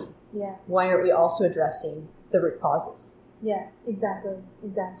have the money. Yeah. Why aren't we also addressing the root causes? Yeah, exactly.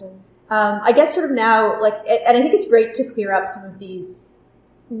 I guess sort of now, and I think it's great to clear up some of these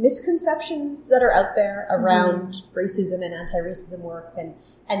misconceptions that are out there around racism and anti-racism work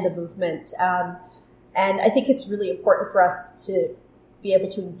and the movement. And I think it's really important for us to be able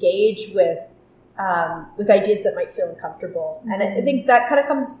to engage with ideas that might feel uncomfortable. And I think that kind of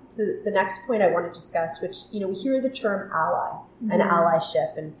comes to the next point I want to discuss, which, we hear the term ally and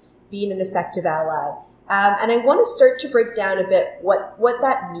allyship and being an effective ally. And I want to start to break down a bit what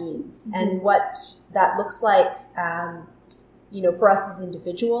that means and what that looks like, for us as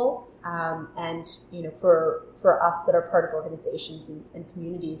individuals, and, for us that are part of organizations and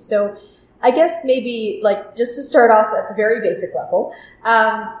communities. So I guess maybe just to start off at the very basic level,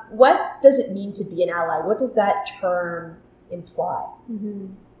 what does it mean to be an ally? What does that term imply?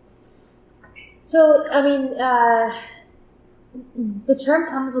 So, I mean, the term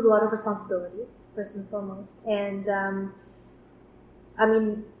comes with a lot of responsibilities, first and foremost. And, I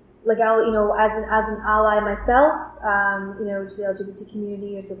mean, as an ally myself, to the LGBT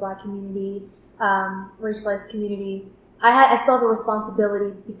community or to the Black community, racialized community, I still have a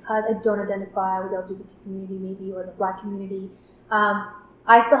responsibility because I don't identify with the LGBT community maybe or the Black community.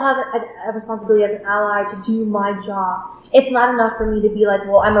 I still have a responsibility as an ally to do my job. It's not enough for me to be like,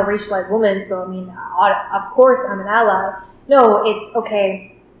 well, I'm a racialized woman, so I mean, of course I'm an ally. No, it's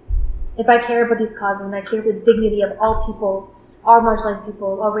okay. If I care about these causes and I care for the dignity of all peoples, all marginalized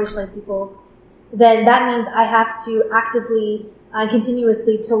people, all racialized peoples, then that means I have to actively and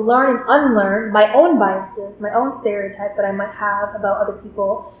continuously to learn and unlearn my own biases, my own stereotypes that I might have about other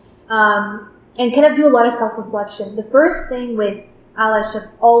people, and kind of do a lot of self-reflection. The first thing with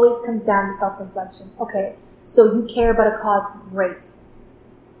allyship always comes down to self-reflection. Okay, so you care about a cause, great.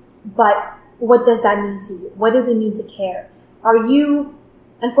 But what does that mean to you? What does it mean to care? Are you,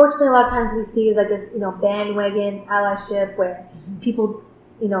 unfortunately, a lot of times we see is like this, bandwagon allyship where people,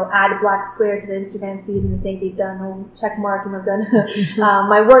 add a black square to the Instagram feed and think they've done a check mark and I've done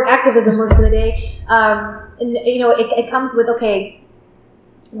my work, activism work for the day. It comes with, okay,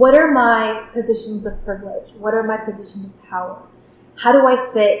 what are my positions of privilege? What are my positions of power? How do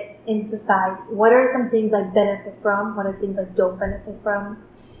I fit in society? What are some things I benefit from? What are things I don't benefit from?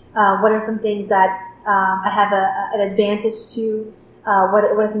 What are some things that I have an advantage to? What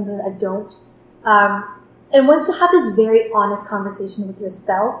are some things that I don't? And once you have this very honest conversation with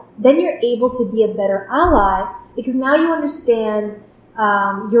yourself, then you're able to be a better ally because now you understand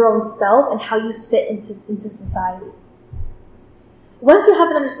your own self and how you fit into society. Once you have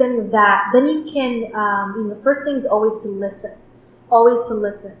an understanding of that, then you can, the first thing is always to listen. Always to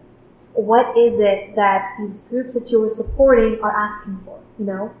listen. What is it that these groups that you're supporting are asking for,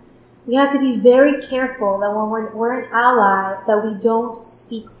 We have to be very careful that when we're an ally, that we don't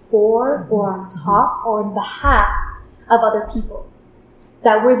speak for or on top or on behalf of other people's.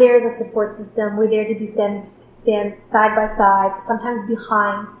 That we're there as a support system. We're there to be stand side by side, sometimes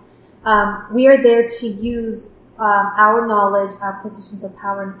behind. We are there to use our knowledge, our positions of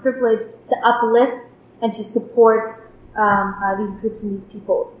power and privilege to uplift and to support these groups and these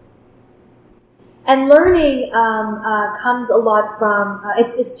peoples. And learning comes a lot from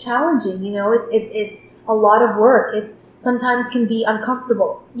it's challenging, it's a lot of work. It's sometimes can be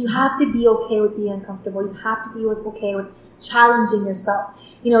uncomfortable. You have to be okay with being uncomfortable. You have to be okay with challenging yourself.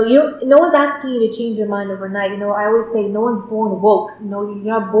 No one's asking you to change your mind overnight. I always say no one's born woke. You're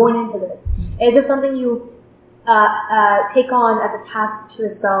not born into this. It's just something you take on as a task to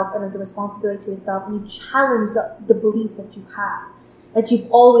yourself and as a responsibility to yourself, and you challenge the beliefs that you have, that you've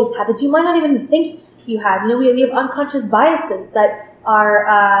always had, that you might not even think you have. We have unconscious biases that are,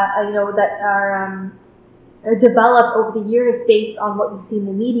 are developed over the years based on what we see in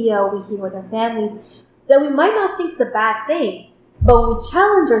the media, what we hear with our families, that we might not think is a bad thing. But when we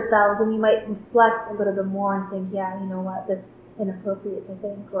challenge ourselves, then we might reflect a little bit more and think, yeah, you know what, this is inappropriate to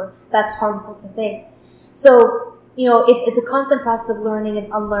think, or that's harmful to think. So, it's a constant process of learning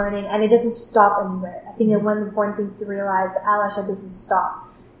and unlearning, and it doesn't stop anywhere. I think that one of the important things to realize, the allyship doesn't stop.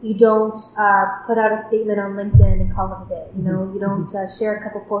 You don't put out a statement on LinkedIn and call it a day. You don't share a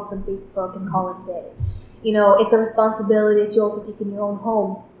couple posts on Facebook and call it a day. It's a responsibility that you also take in your own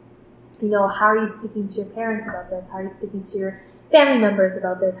home. How are you speaking to your parents about this? How are you speaking to your family members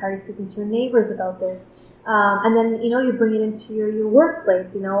about this? How are you speaking to your neighbors about this? And then, you bring it into your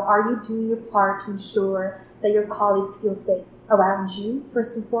workplace. Are you doing your part to ensure that your colleagues feel safe around you,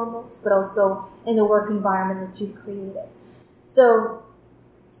 first and foremost, but also in the work environment that you've created? So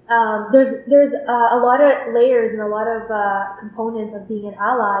there's a lot of layers and a lot of components of being an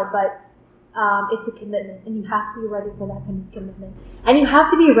ally, but it's a commitment, and you have to be ready for that kind of commitment. And you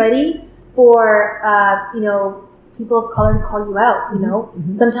have to be ready for, people of color to call you out,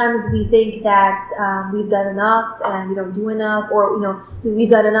 Mm-hmm. Sometimes we think that we've done enough and we don't do enough, or, we've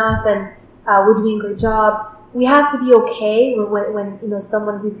done enough and we're doing a great job. We have to be okay when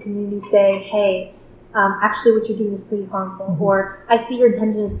someone in these communities say, hey, actually what you're doing is pretty harmful, mm-hmm. or I see your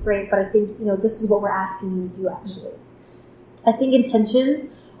intention is great, but I think, this is what we're asking you to do actually. I think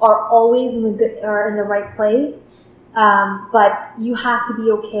intentions are always in the right place, but you have to be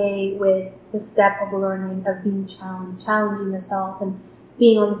okay with the step of learning, of being challenging yourself, and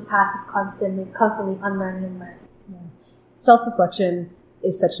being on this path of constantly unlearning and learning. Yeah. Self-reflection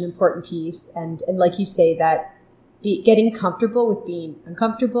is such an important piece, and like you say, that getting comfortable with being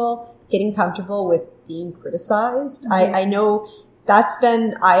uncomfortable, getting comfortable with being criticized. Mm-hmm. I know that's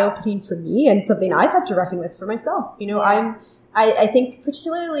been eye-opening for me, and something I've had to reckon with for myself. Yeah. I think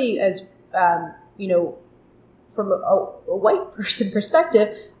particularly as, from a white person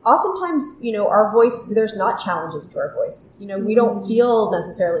perspective, oftentimes, our voice, there's not challenges to our voices. We don't feel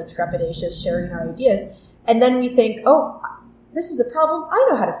necessarily trepidatious sharing our ideas. And then we think, oh, this is a problem. I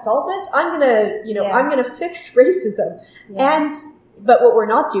know how to solve it. I'm going to fix racism. Yeah. But what we're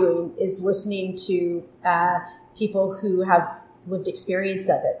not doing is listening to people who have lived experience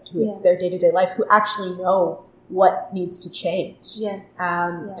of it, who it's their day-to-day life, who actually know what needs to change. Yes.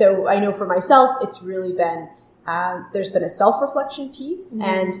 So I know for myself, it's really been, there's been a self-reflection piece,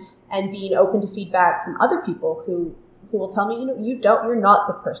 mm-hmm. and being open to feedback from other people who will tell me, you're not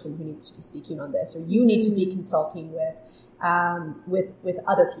the person who needs to be speaking on this, or you need to be consulting with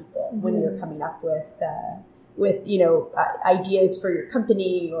other people mm-hmm. when you're coming up with ideas for your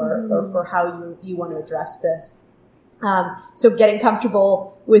company or for how you want to address this. So getting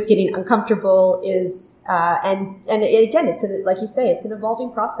comfortable with getting uncomfortable is, and again, like you say, it's an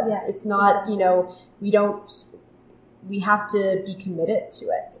evolving process. Yeah. It's not, we don't, we have to be committed to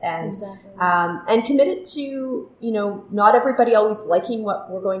it, and Exactly. And committed to, not everybody always liking what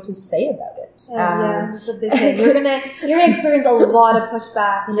we're going to say about it. Yeah, it's a big thing. You're gonna experience a lot of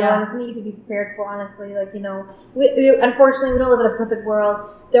pushback, and it's something you need to be prepared for. Honestly, we unfortunately we don't live in a perfect world.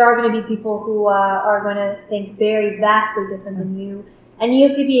 There are going to be people who are going to think very vastly different than you, and you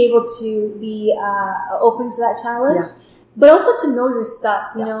have to be able to be open to that challenge, but also to know your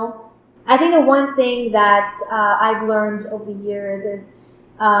stuff. You know, I think the one thing that I've learned over the years is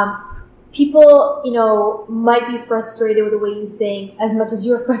people, might be frustrated with the way you think as much as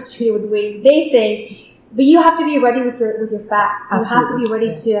you're frustrated with the way they think. But you have to be ready with your facts. Absolutely. You have to be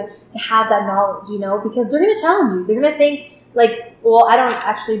ready to have that knowledge, because they're going to challenge you. They're going to think well, I don't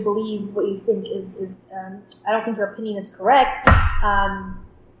actually believe what you think is I don't think your opinion is correct.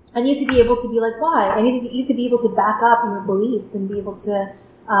 And you have to be able to be like, why? And you have to be able to back up your beliefs and be able to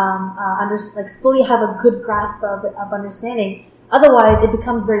fully have a good grasp of understanding. Otherwise, it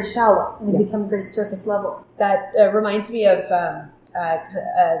becomes very shallow and it becomes very surface level. That reminds me of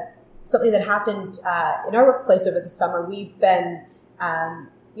something that happened in our workplace over the summer. We've been,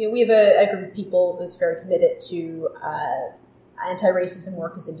 we have a group of people who's very committed to anti-racism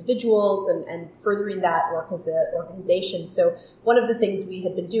work as individuals and furthering that work as an organization. So one of the things we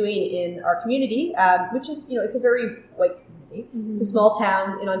had been doing in our community, which is, it's a very white community, it's a small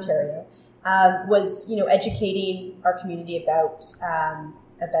town in Ontario, was, educating our community about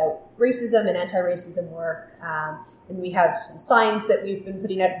racism and anti-racism work. And we have some signs that we've been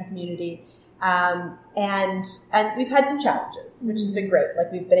putting out in the community. And we've had some challenges, which has been great.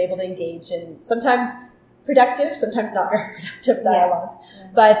 We've been able to engage in sometimes productive, sometimes not very productive dialogues. Yeah.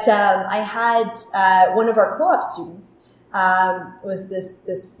 But I had one of our co-op students was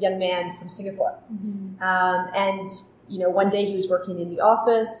this young man from Singapore. And one day he was working in the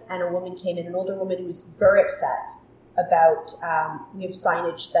office and a woman came in, an older woman who was very upset about, we have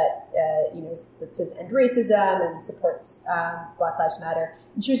signage that, that says end racism and supports Black Lives Matter.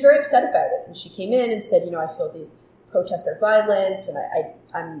 And she was very upset about it. And she came in and said, I feel these protests are violent and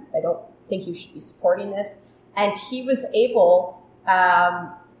I don't think you should be supporting this. And he was able,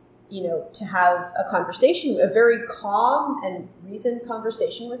 to have a conversation, a very calm and reasoned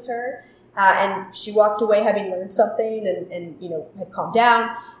conversation with her. And she walked away having learned something and had calmed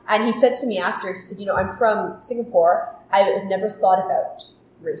down. And he said to me after, he said, I'm from Singapore. I had never thought about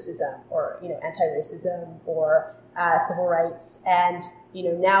racism or, anti-racism or civil rights. And,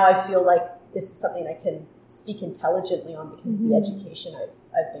 now I feel like this is something I can speak intelligently on because of the education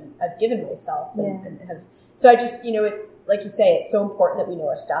I've given myself and have. So I just, it's like you say, it's so important that we know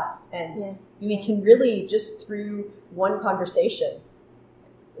our stuff and we can really just through one conversation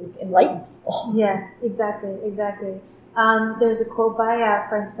enlighten people. Yeah, exactly. There's a quote by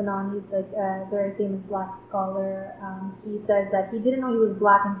Frantz Fanon. He's a very famous Black scholar. He says that he didn't know he was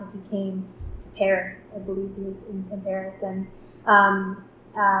Black until he came to Paris. I believe he was in Paris, and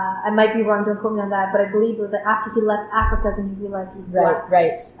I might be wrong. Don't quote me on that, but I believe it was after he left Africa when he realized he was Black.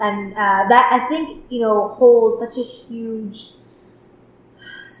 Right. And that I think holds such a huge.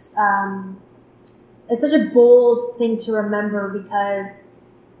 It's such a bold thing to remember because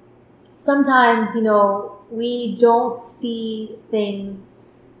sometimes, we don't see things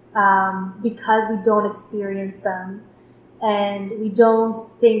because we don't experience them. And we don't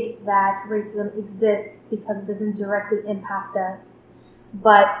think that racism exists because it doesn't directly impact us.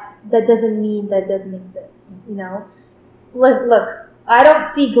 But that doesn't mean that it doesn't exist, Look, I don't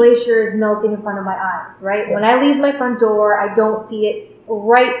see glaciers melting in front of my eyes, right? Yeah. When I leave my front door, I don't see it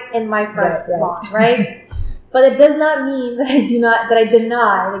right in my front lawn, right? But it does not mean that I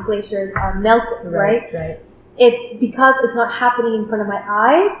deny that glaciers are melting, right? Right. It's because it's not happening in front of my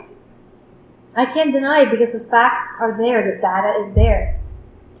eyes. I can't deny it because the facts are there, the data is there,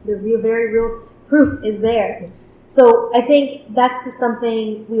 the very real proof is there. So I think that's just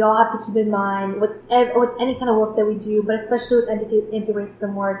something we all have to keep in mind with any kind of work that we do, but especially with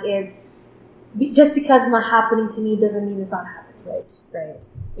anti-racism work is just because it's not happening to me doesn't mean it's not happening. Right.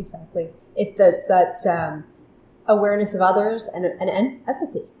 Exactly. There's that awareness of others and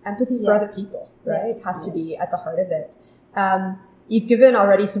empathy for other people, right? It has to be at the heart of it. You've given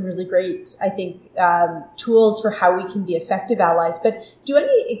already some really great, I think, tools for how we can be effective allies. But do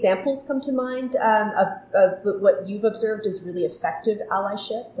any examples come to mind of what you've observed as really effective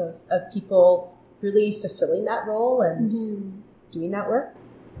allyship, of people really fulfilling that role and doing that work?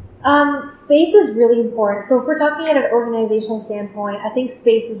 Space is really important. So if we're talking at an organizational standpoint, I think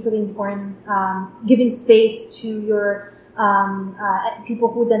space is really important. Giving space to your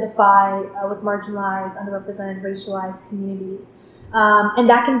people who identify with marginalized, underrepresented, racialized communities. And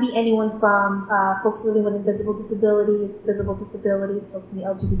that can be anyone from folks living with visible disabilities, folks in the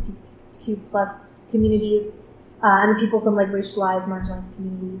LGBTQ plus communities, and the people from like racialized, marginalized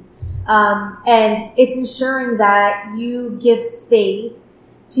communities. And it's ensuring that you give space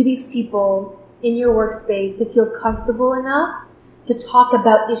to these people in your workspace to feel comfortable enough to talk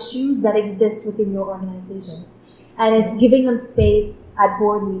about issues that exist within your organization. And it's giving them space at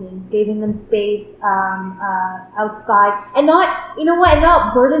board meetings, giving them space outside, and not, you know what, and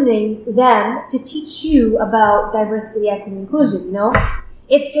not burdening them to teach you about diversity, equity, inclusion, you know?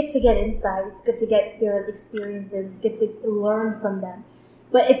 It's good to get insight. It's good to get their experiences. It's good to learn from them.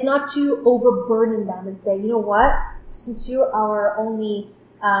 But it's not to overburden them and say, you know what, since you're our only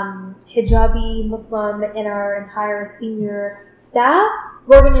hijabi Muslim in our entire senior staff,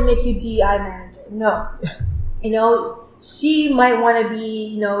 we're going to make you DEI manager. No. You know, she might want to be,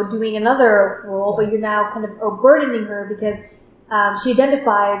 you know, doing another role, but you're now kind of burdening her because she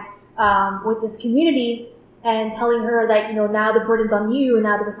identifies with this community and telling her that, you know, now the burden's on you and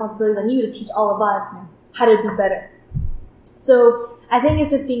now the responsibility is on you to teach all of us how to be better. So I think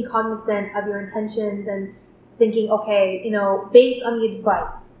it's just being cognizant of your intentions and thinking, okay, you know, based on the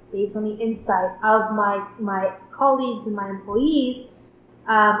advice, based on the insight of my colleagues and my employees,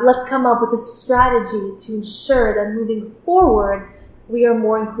 let's come up with a strategy to ensure that moving forward, we are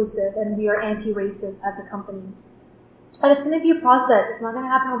more inclusive and we are anti-racist as a company. And it's going to be a process. It's not going to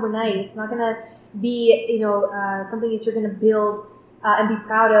happen overnight. It's not going to be, you know, something that you're going to build and be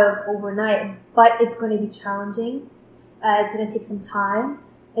proud of overnight. But it's going to be challenging. It's going to take some time.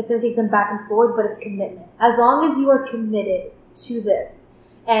 It's going to take some back and forth, but it's commitment. As long as you are committed to this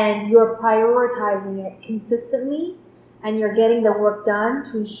and you're prioritizing it consistently and you're getting the work done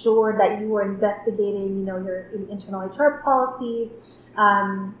to ensure that you are investigating, you know, your internal HR policies,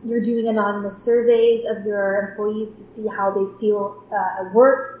 you're doing anonymous surveys of your employees to see how they feel at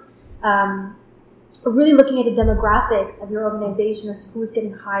work, really looking at the demographics of your organization as to who's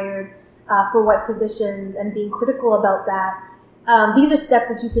getting hired for what positions and being critical about that. These are steps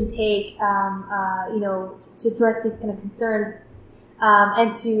that you can take, you know, to address these kind of concerns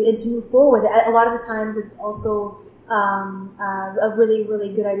and to move forward. A lot of the times, it's also a really,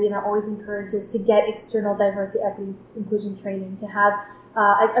 really good idea, and I always encourage this, to get external diversity, equity, inclusion training, to have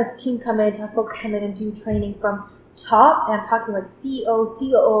a team come in, to have folks come in and do training from top, and I'm talking like CEO,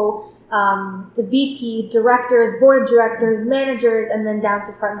 COO, to VP, directors, board of directors, managers, and then down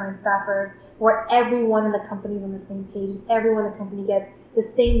to frontline staffers, where everyone in the company is on the same page and everyone in the company gets the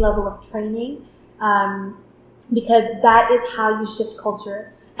same level of training, because that is how you shift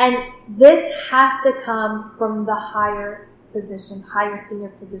culture. And this has to come from the higher position, higher senior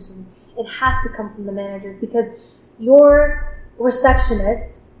position. It has to come from the managers, because your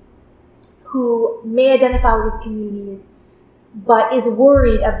receptionist, who may identify with these communities, but is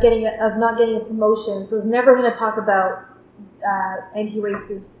worried of not getting a promotion, so is never going to talk about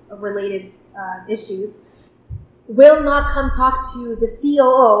anti-racist related issues, will not come talk to the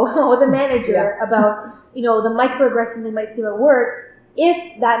COO or the manager about, you know, the microaggressions they might feel at work,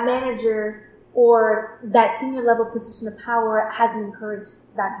 if that manager or that senior level position of power hasn't encouraged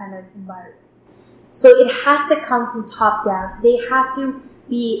that kind of environment. So it has to come from top down. They have to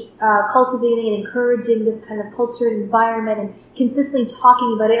be cultivating and encouraging this kind of culture and environment and consistently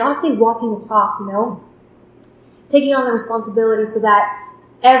talking about it, and also walking the talk, you know, taking on the responsibility so that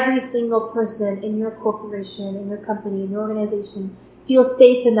every single person in your corporation, in your company, in your organization feels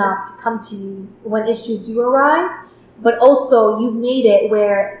safe enough to come to you when issues do arise. But also, you've made it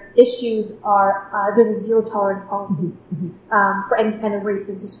where issues are, there's a zero tolerance policy for any kind of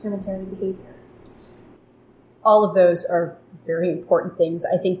racist, discriminatory behavior. All of those are very important things.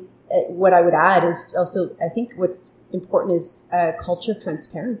 I think what I would add is also, I think what's important is a culture of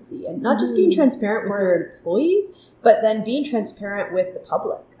transparency, and not just being transparent with your employees, but then being transparent with the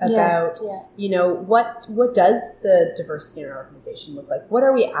public about, you know, what does the diversity in our organization look like? What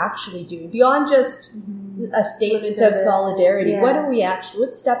are we actually doing beyond just a statement of solidarity?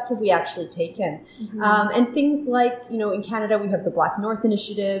 What steps have we actually taken? And things like, you know, in Canada, we have the Black North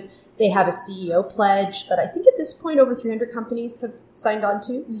Initiative. They have a CEO pledge that I think at this point over 300 companies have signed on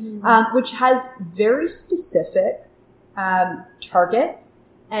to, which has very specific targets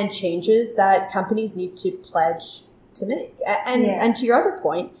and changes that companies need to pledge to make. And to your other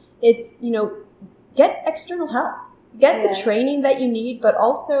point, it's, you know, get external help, get the training that you need, but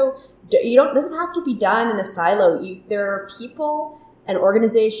also it doesn't have to be done in a silo. There are people and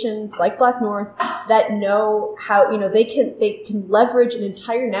organizations like Black North that know how, you know, they can leverage an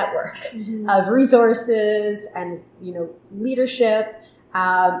entire network of resources and, you know, leadership,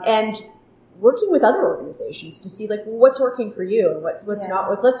 and working with other organizations to see like what's working for you and what's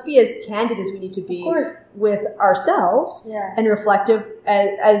not. Let's be as candid as we need to be with ourselves and reflective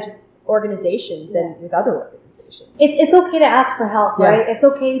as organizations and with other organizations. It's okay to ask for help, right? It's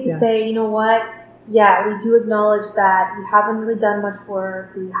okay to say, you know what? Yeah, we do acknowledge that we haven't really done much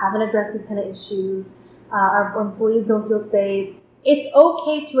work. We haven't addressed these kind of issues. Our employees don't feel safe. It's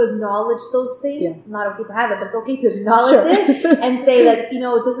okay to acknowledge those things. Not okay to have it, but it's okay to acknowledge it and say that, you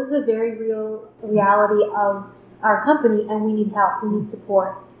know, this is a very real reality of our company and we need help. We need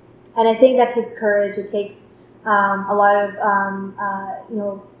support. And I think that takes courage. It takes a lot of, you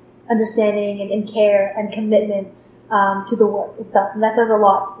know, understanding and care and commitment to the work itself. And that says a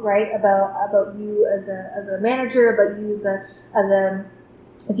lot, right, about you as a manager, about you as a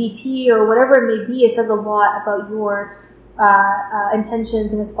VP or whatever it may be. It says a lot about your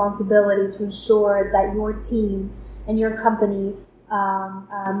intentions and responsibility to ensure that your team and your company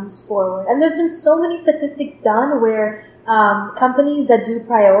moves forward. And there's been so many statistics done where companies that do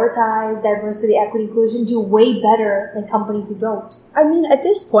prioritize diversity, equity, inclusion do way better than companies who don't. I mean, at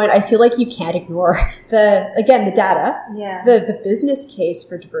this point, I feel like you can't ignore the data. Yeah. The business case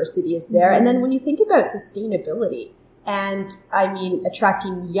for diversity is there. And then when you think about sustainability, and I mean,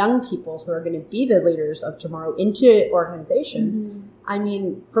 attracting young people who are going to be the leaders of tomorrow into organizations. I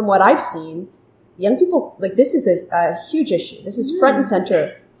mean, from what I've seen, young people, like this is a huge issue. This is front and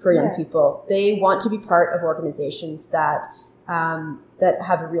center for young people. They want to be part of organizations that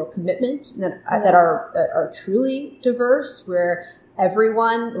have a real commitment, and that are truly diverse, where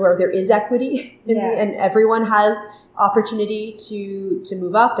there is equity and everyone has opportunity to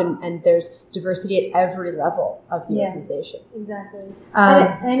move up, and there's diversity at every level of the organization. Exactly.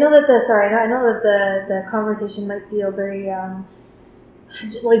 And I know that the conversation might feel very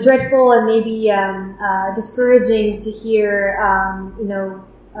like dreadful and maybe discouraging to hear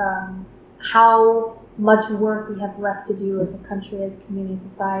how much work we have left to do as a country, as a community,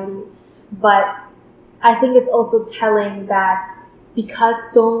 society. But I think it's also telling that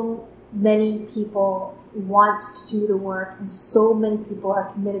because so many people want to do the work and so many people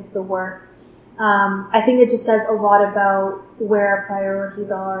are committed to the work, I think it just says a lot about where our priorities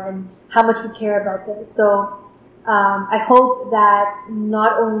are and how much we care about this. So I hope that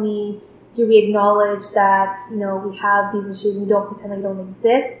not only do we acknowledge that, you know, we have these issues, we don't pretend they don't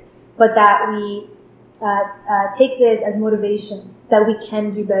exist, but that we take this as motivation, that we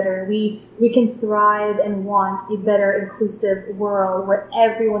can do better. We can thrive and want a better inclusive world where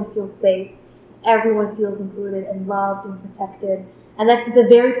everyone feels safe, everyone feels included and loved and protected. And it's a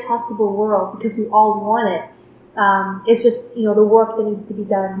very possible world because we all want it. It's just, you know, the work that needs to be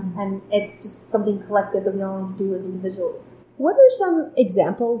done, and it's just something collective that we all need to do as individuals. What are some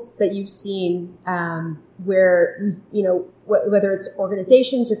examples that you've seen where, you know, whether it's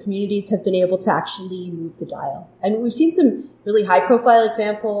organizations or communities have been able to actually move the dial? I mean, we've seen some really high-profile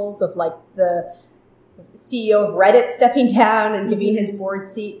examples of like the CEO of Reddit stepping down and giving his board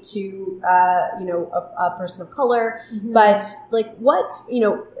seat to, a person of color. But like what, you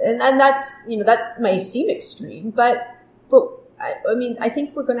know, and that's, you know, that may seem extreme, but I mean, I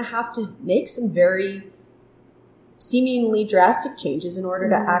think we're going to have to make some very seemingly drastic changes in order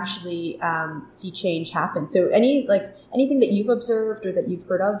to actually see change happen. So anything that you've observed or that you've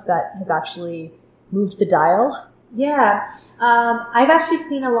heard of that has actually moved the dial? Yeah. I've actually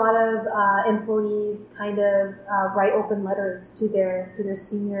seen a lot of employees kind of write open letters to their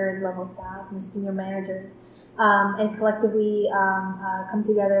senior level staff and their senior managers, and collectively come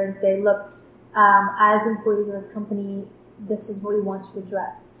together and say, look, as employees of this company, this is what we want to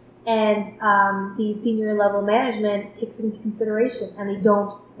address. And the senior level management takes it into consideration, and they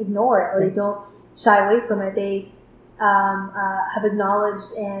don't ignore it or they don't shy away from it. They have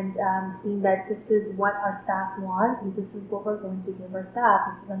acknowledged and seen that this is what our staff wants, and this is what we're going to give our staff.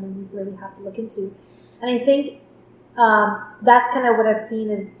 This is something we really have to look into. And I think that's kind of what I've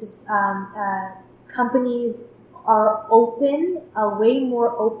seen is just companies are open, way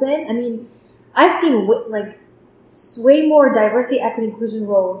more open. I mean, I've seen way more diversity, equity, inclusion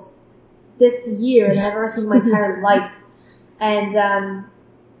roles this year than I've ever seen in my entire life. And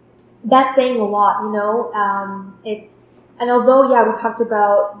that's saying a lot, you know. And although we talked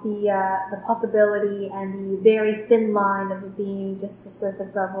about the possibility and the very thin line of it being just a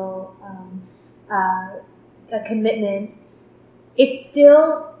surface level a commitment, it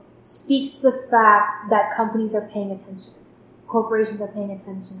still speaks to the fact that companies are paying attention, corporations are paying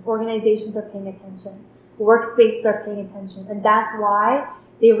attention, organizations are paying attention, workspaces are paying attention, and that's why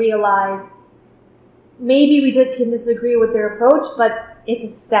they realize maybe we can disagree with their approach, but it's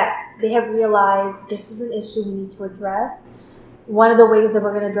a step. They have realized this is an issue we need to address. one of the ways that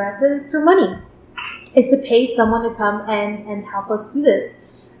we're going to address it is through money. Is to pay someone to come and help us do this.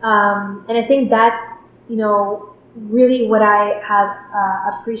 And I think that's, really what I have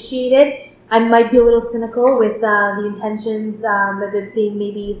appreciated. I might be a little cynical with the intentions of it being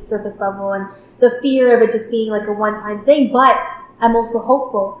maybe surface level and the fear of it just being like a one-time thing, but I'm also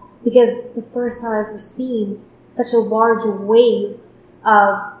hopeful because it's the first time I've ever seen such a large wave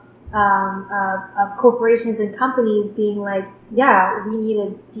of corporations and companies being like, yeah, we need a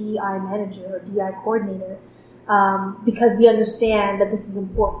DI manager or DI coordinator because we understand that this is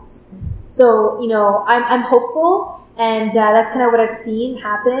important. So, I'm hopeful, and that's kind of what I've seen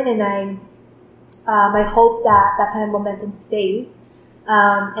happen, and I hope that kind of momentum stays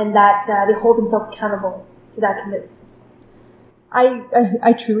and that they hold themselves accountable to that commitment.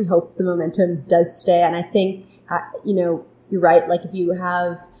 I truly hope the momentum does stay, and I think, you're right, like if you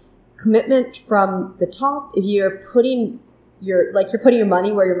have commitment from the top, if you're putting your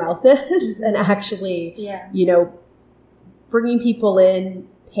money where your mouth is and actually, bringing people in,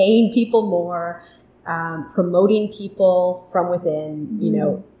 paying people more, promoting people from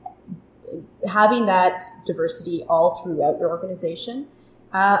within, having that diversity all throughout your organization.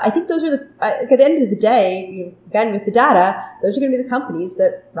 I think those are at the end of the day, again, with the data, those are going to be the companies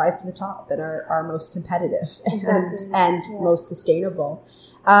that rise to the top and are most competitive and most sustainable.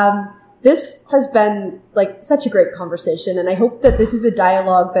 This has been like such a great conversation, and I hope that this is a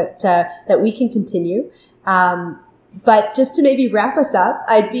dialogue that we can continue. But just to maybe wrap us up,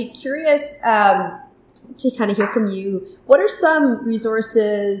 I'd be curious to kind of hear from you. What are some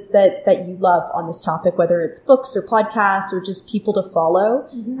resources that you love on this topic, whether it's books or podcasts or just people to follow?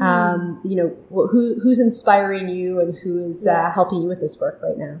 Who's inspiring you and who is helping you with this work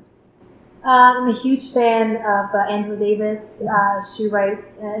right now? I'm a huge fan of Angela Davis. She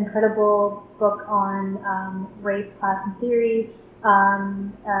writes an incredible book on race, class, and theory.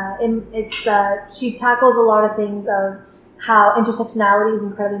 She tackles a lot of things of how intersectionality is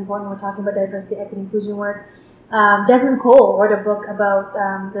incredibly important when we're talking about diversity, equity, inclusion work. Desmond Cole wrote a book about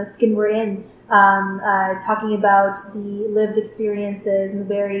the skin we're in, talking about the lived experiences and the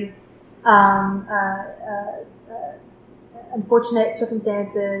very unfortunate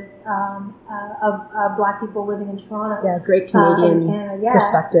circumstances of Black people living in Toronto. Yeah, great Canadian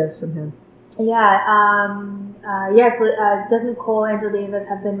perspective from him. So Desmond Cole, Angela Davis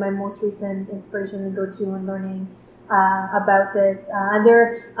have been my most recent inspiration and go-to in learning about this. And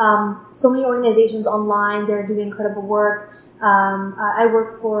there are so many organizations online. They're doing incredible work. I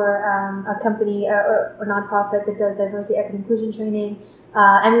work for a company or nonprofit that does diversity, equity, inclusion training.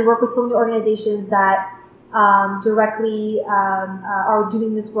 And we work with so many organizations that directly are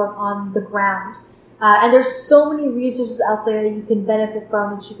doing this work on the ground. And there's so many resources out there that you can benefit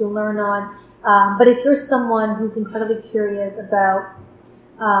from, that you can learn on. But if you're someone who's incredibly curious about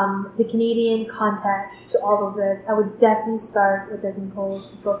the Canadian context to all of this, I would definitely start with Desmond Cole's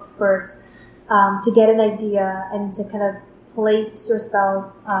book first to get an idea and to kind of place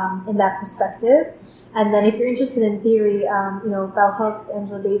yourself in that perspective. And then if you're interested in theory, Bell Hooks,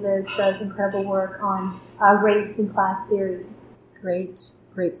 Angela Davis does incredible work on race and class theory. Great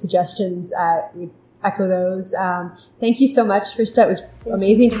suggestions. We echo those. Thank you so much, Shrishta. It was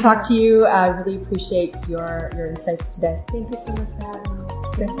amazing to talk to you. I really appreciate your insights today. Thank you so much for having me.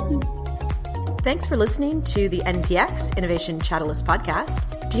 Thank you. Thanks for listening to the NPX Innovation Catalyst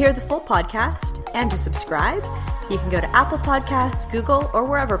podcast. To hear the full podcast and to subscribe, you can go to Apple Podcasts, Google, or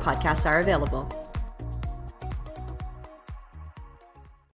wherever podcasts are available.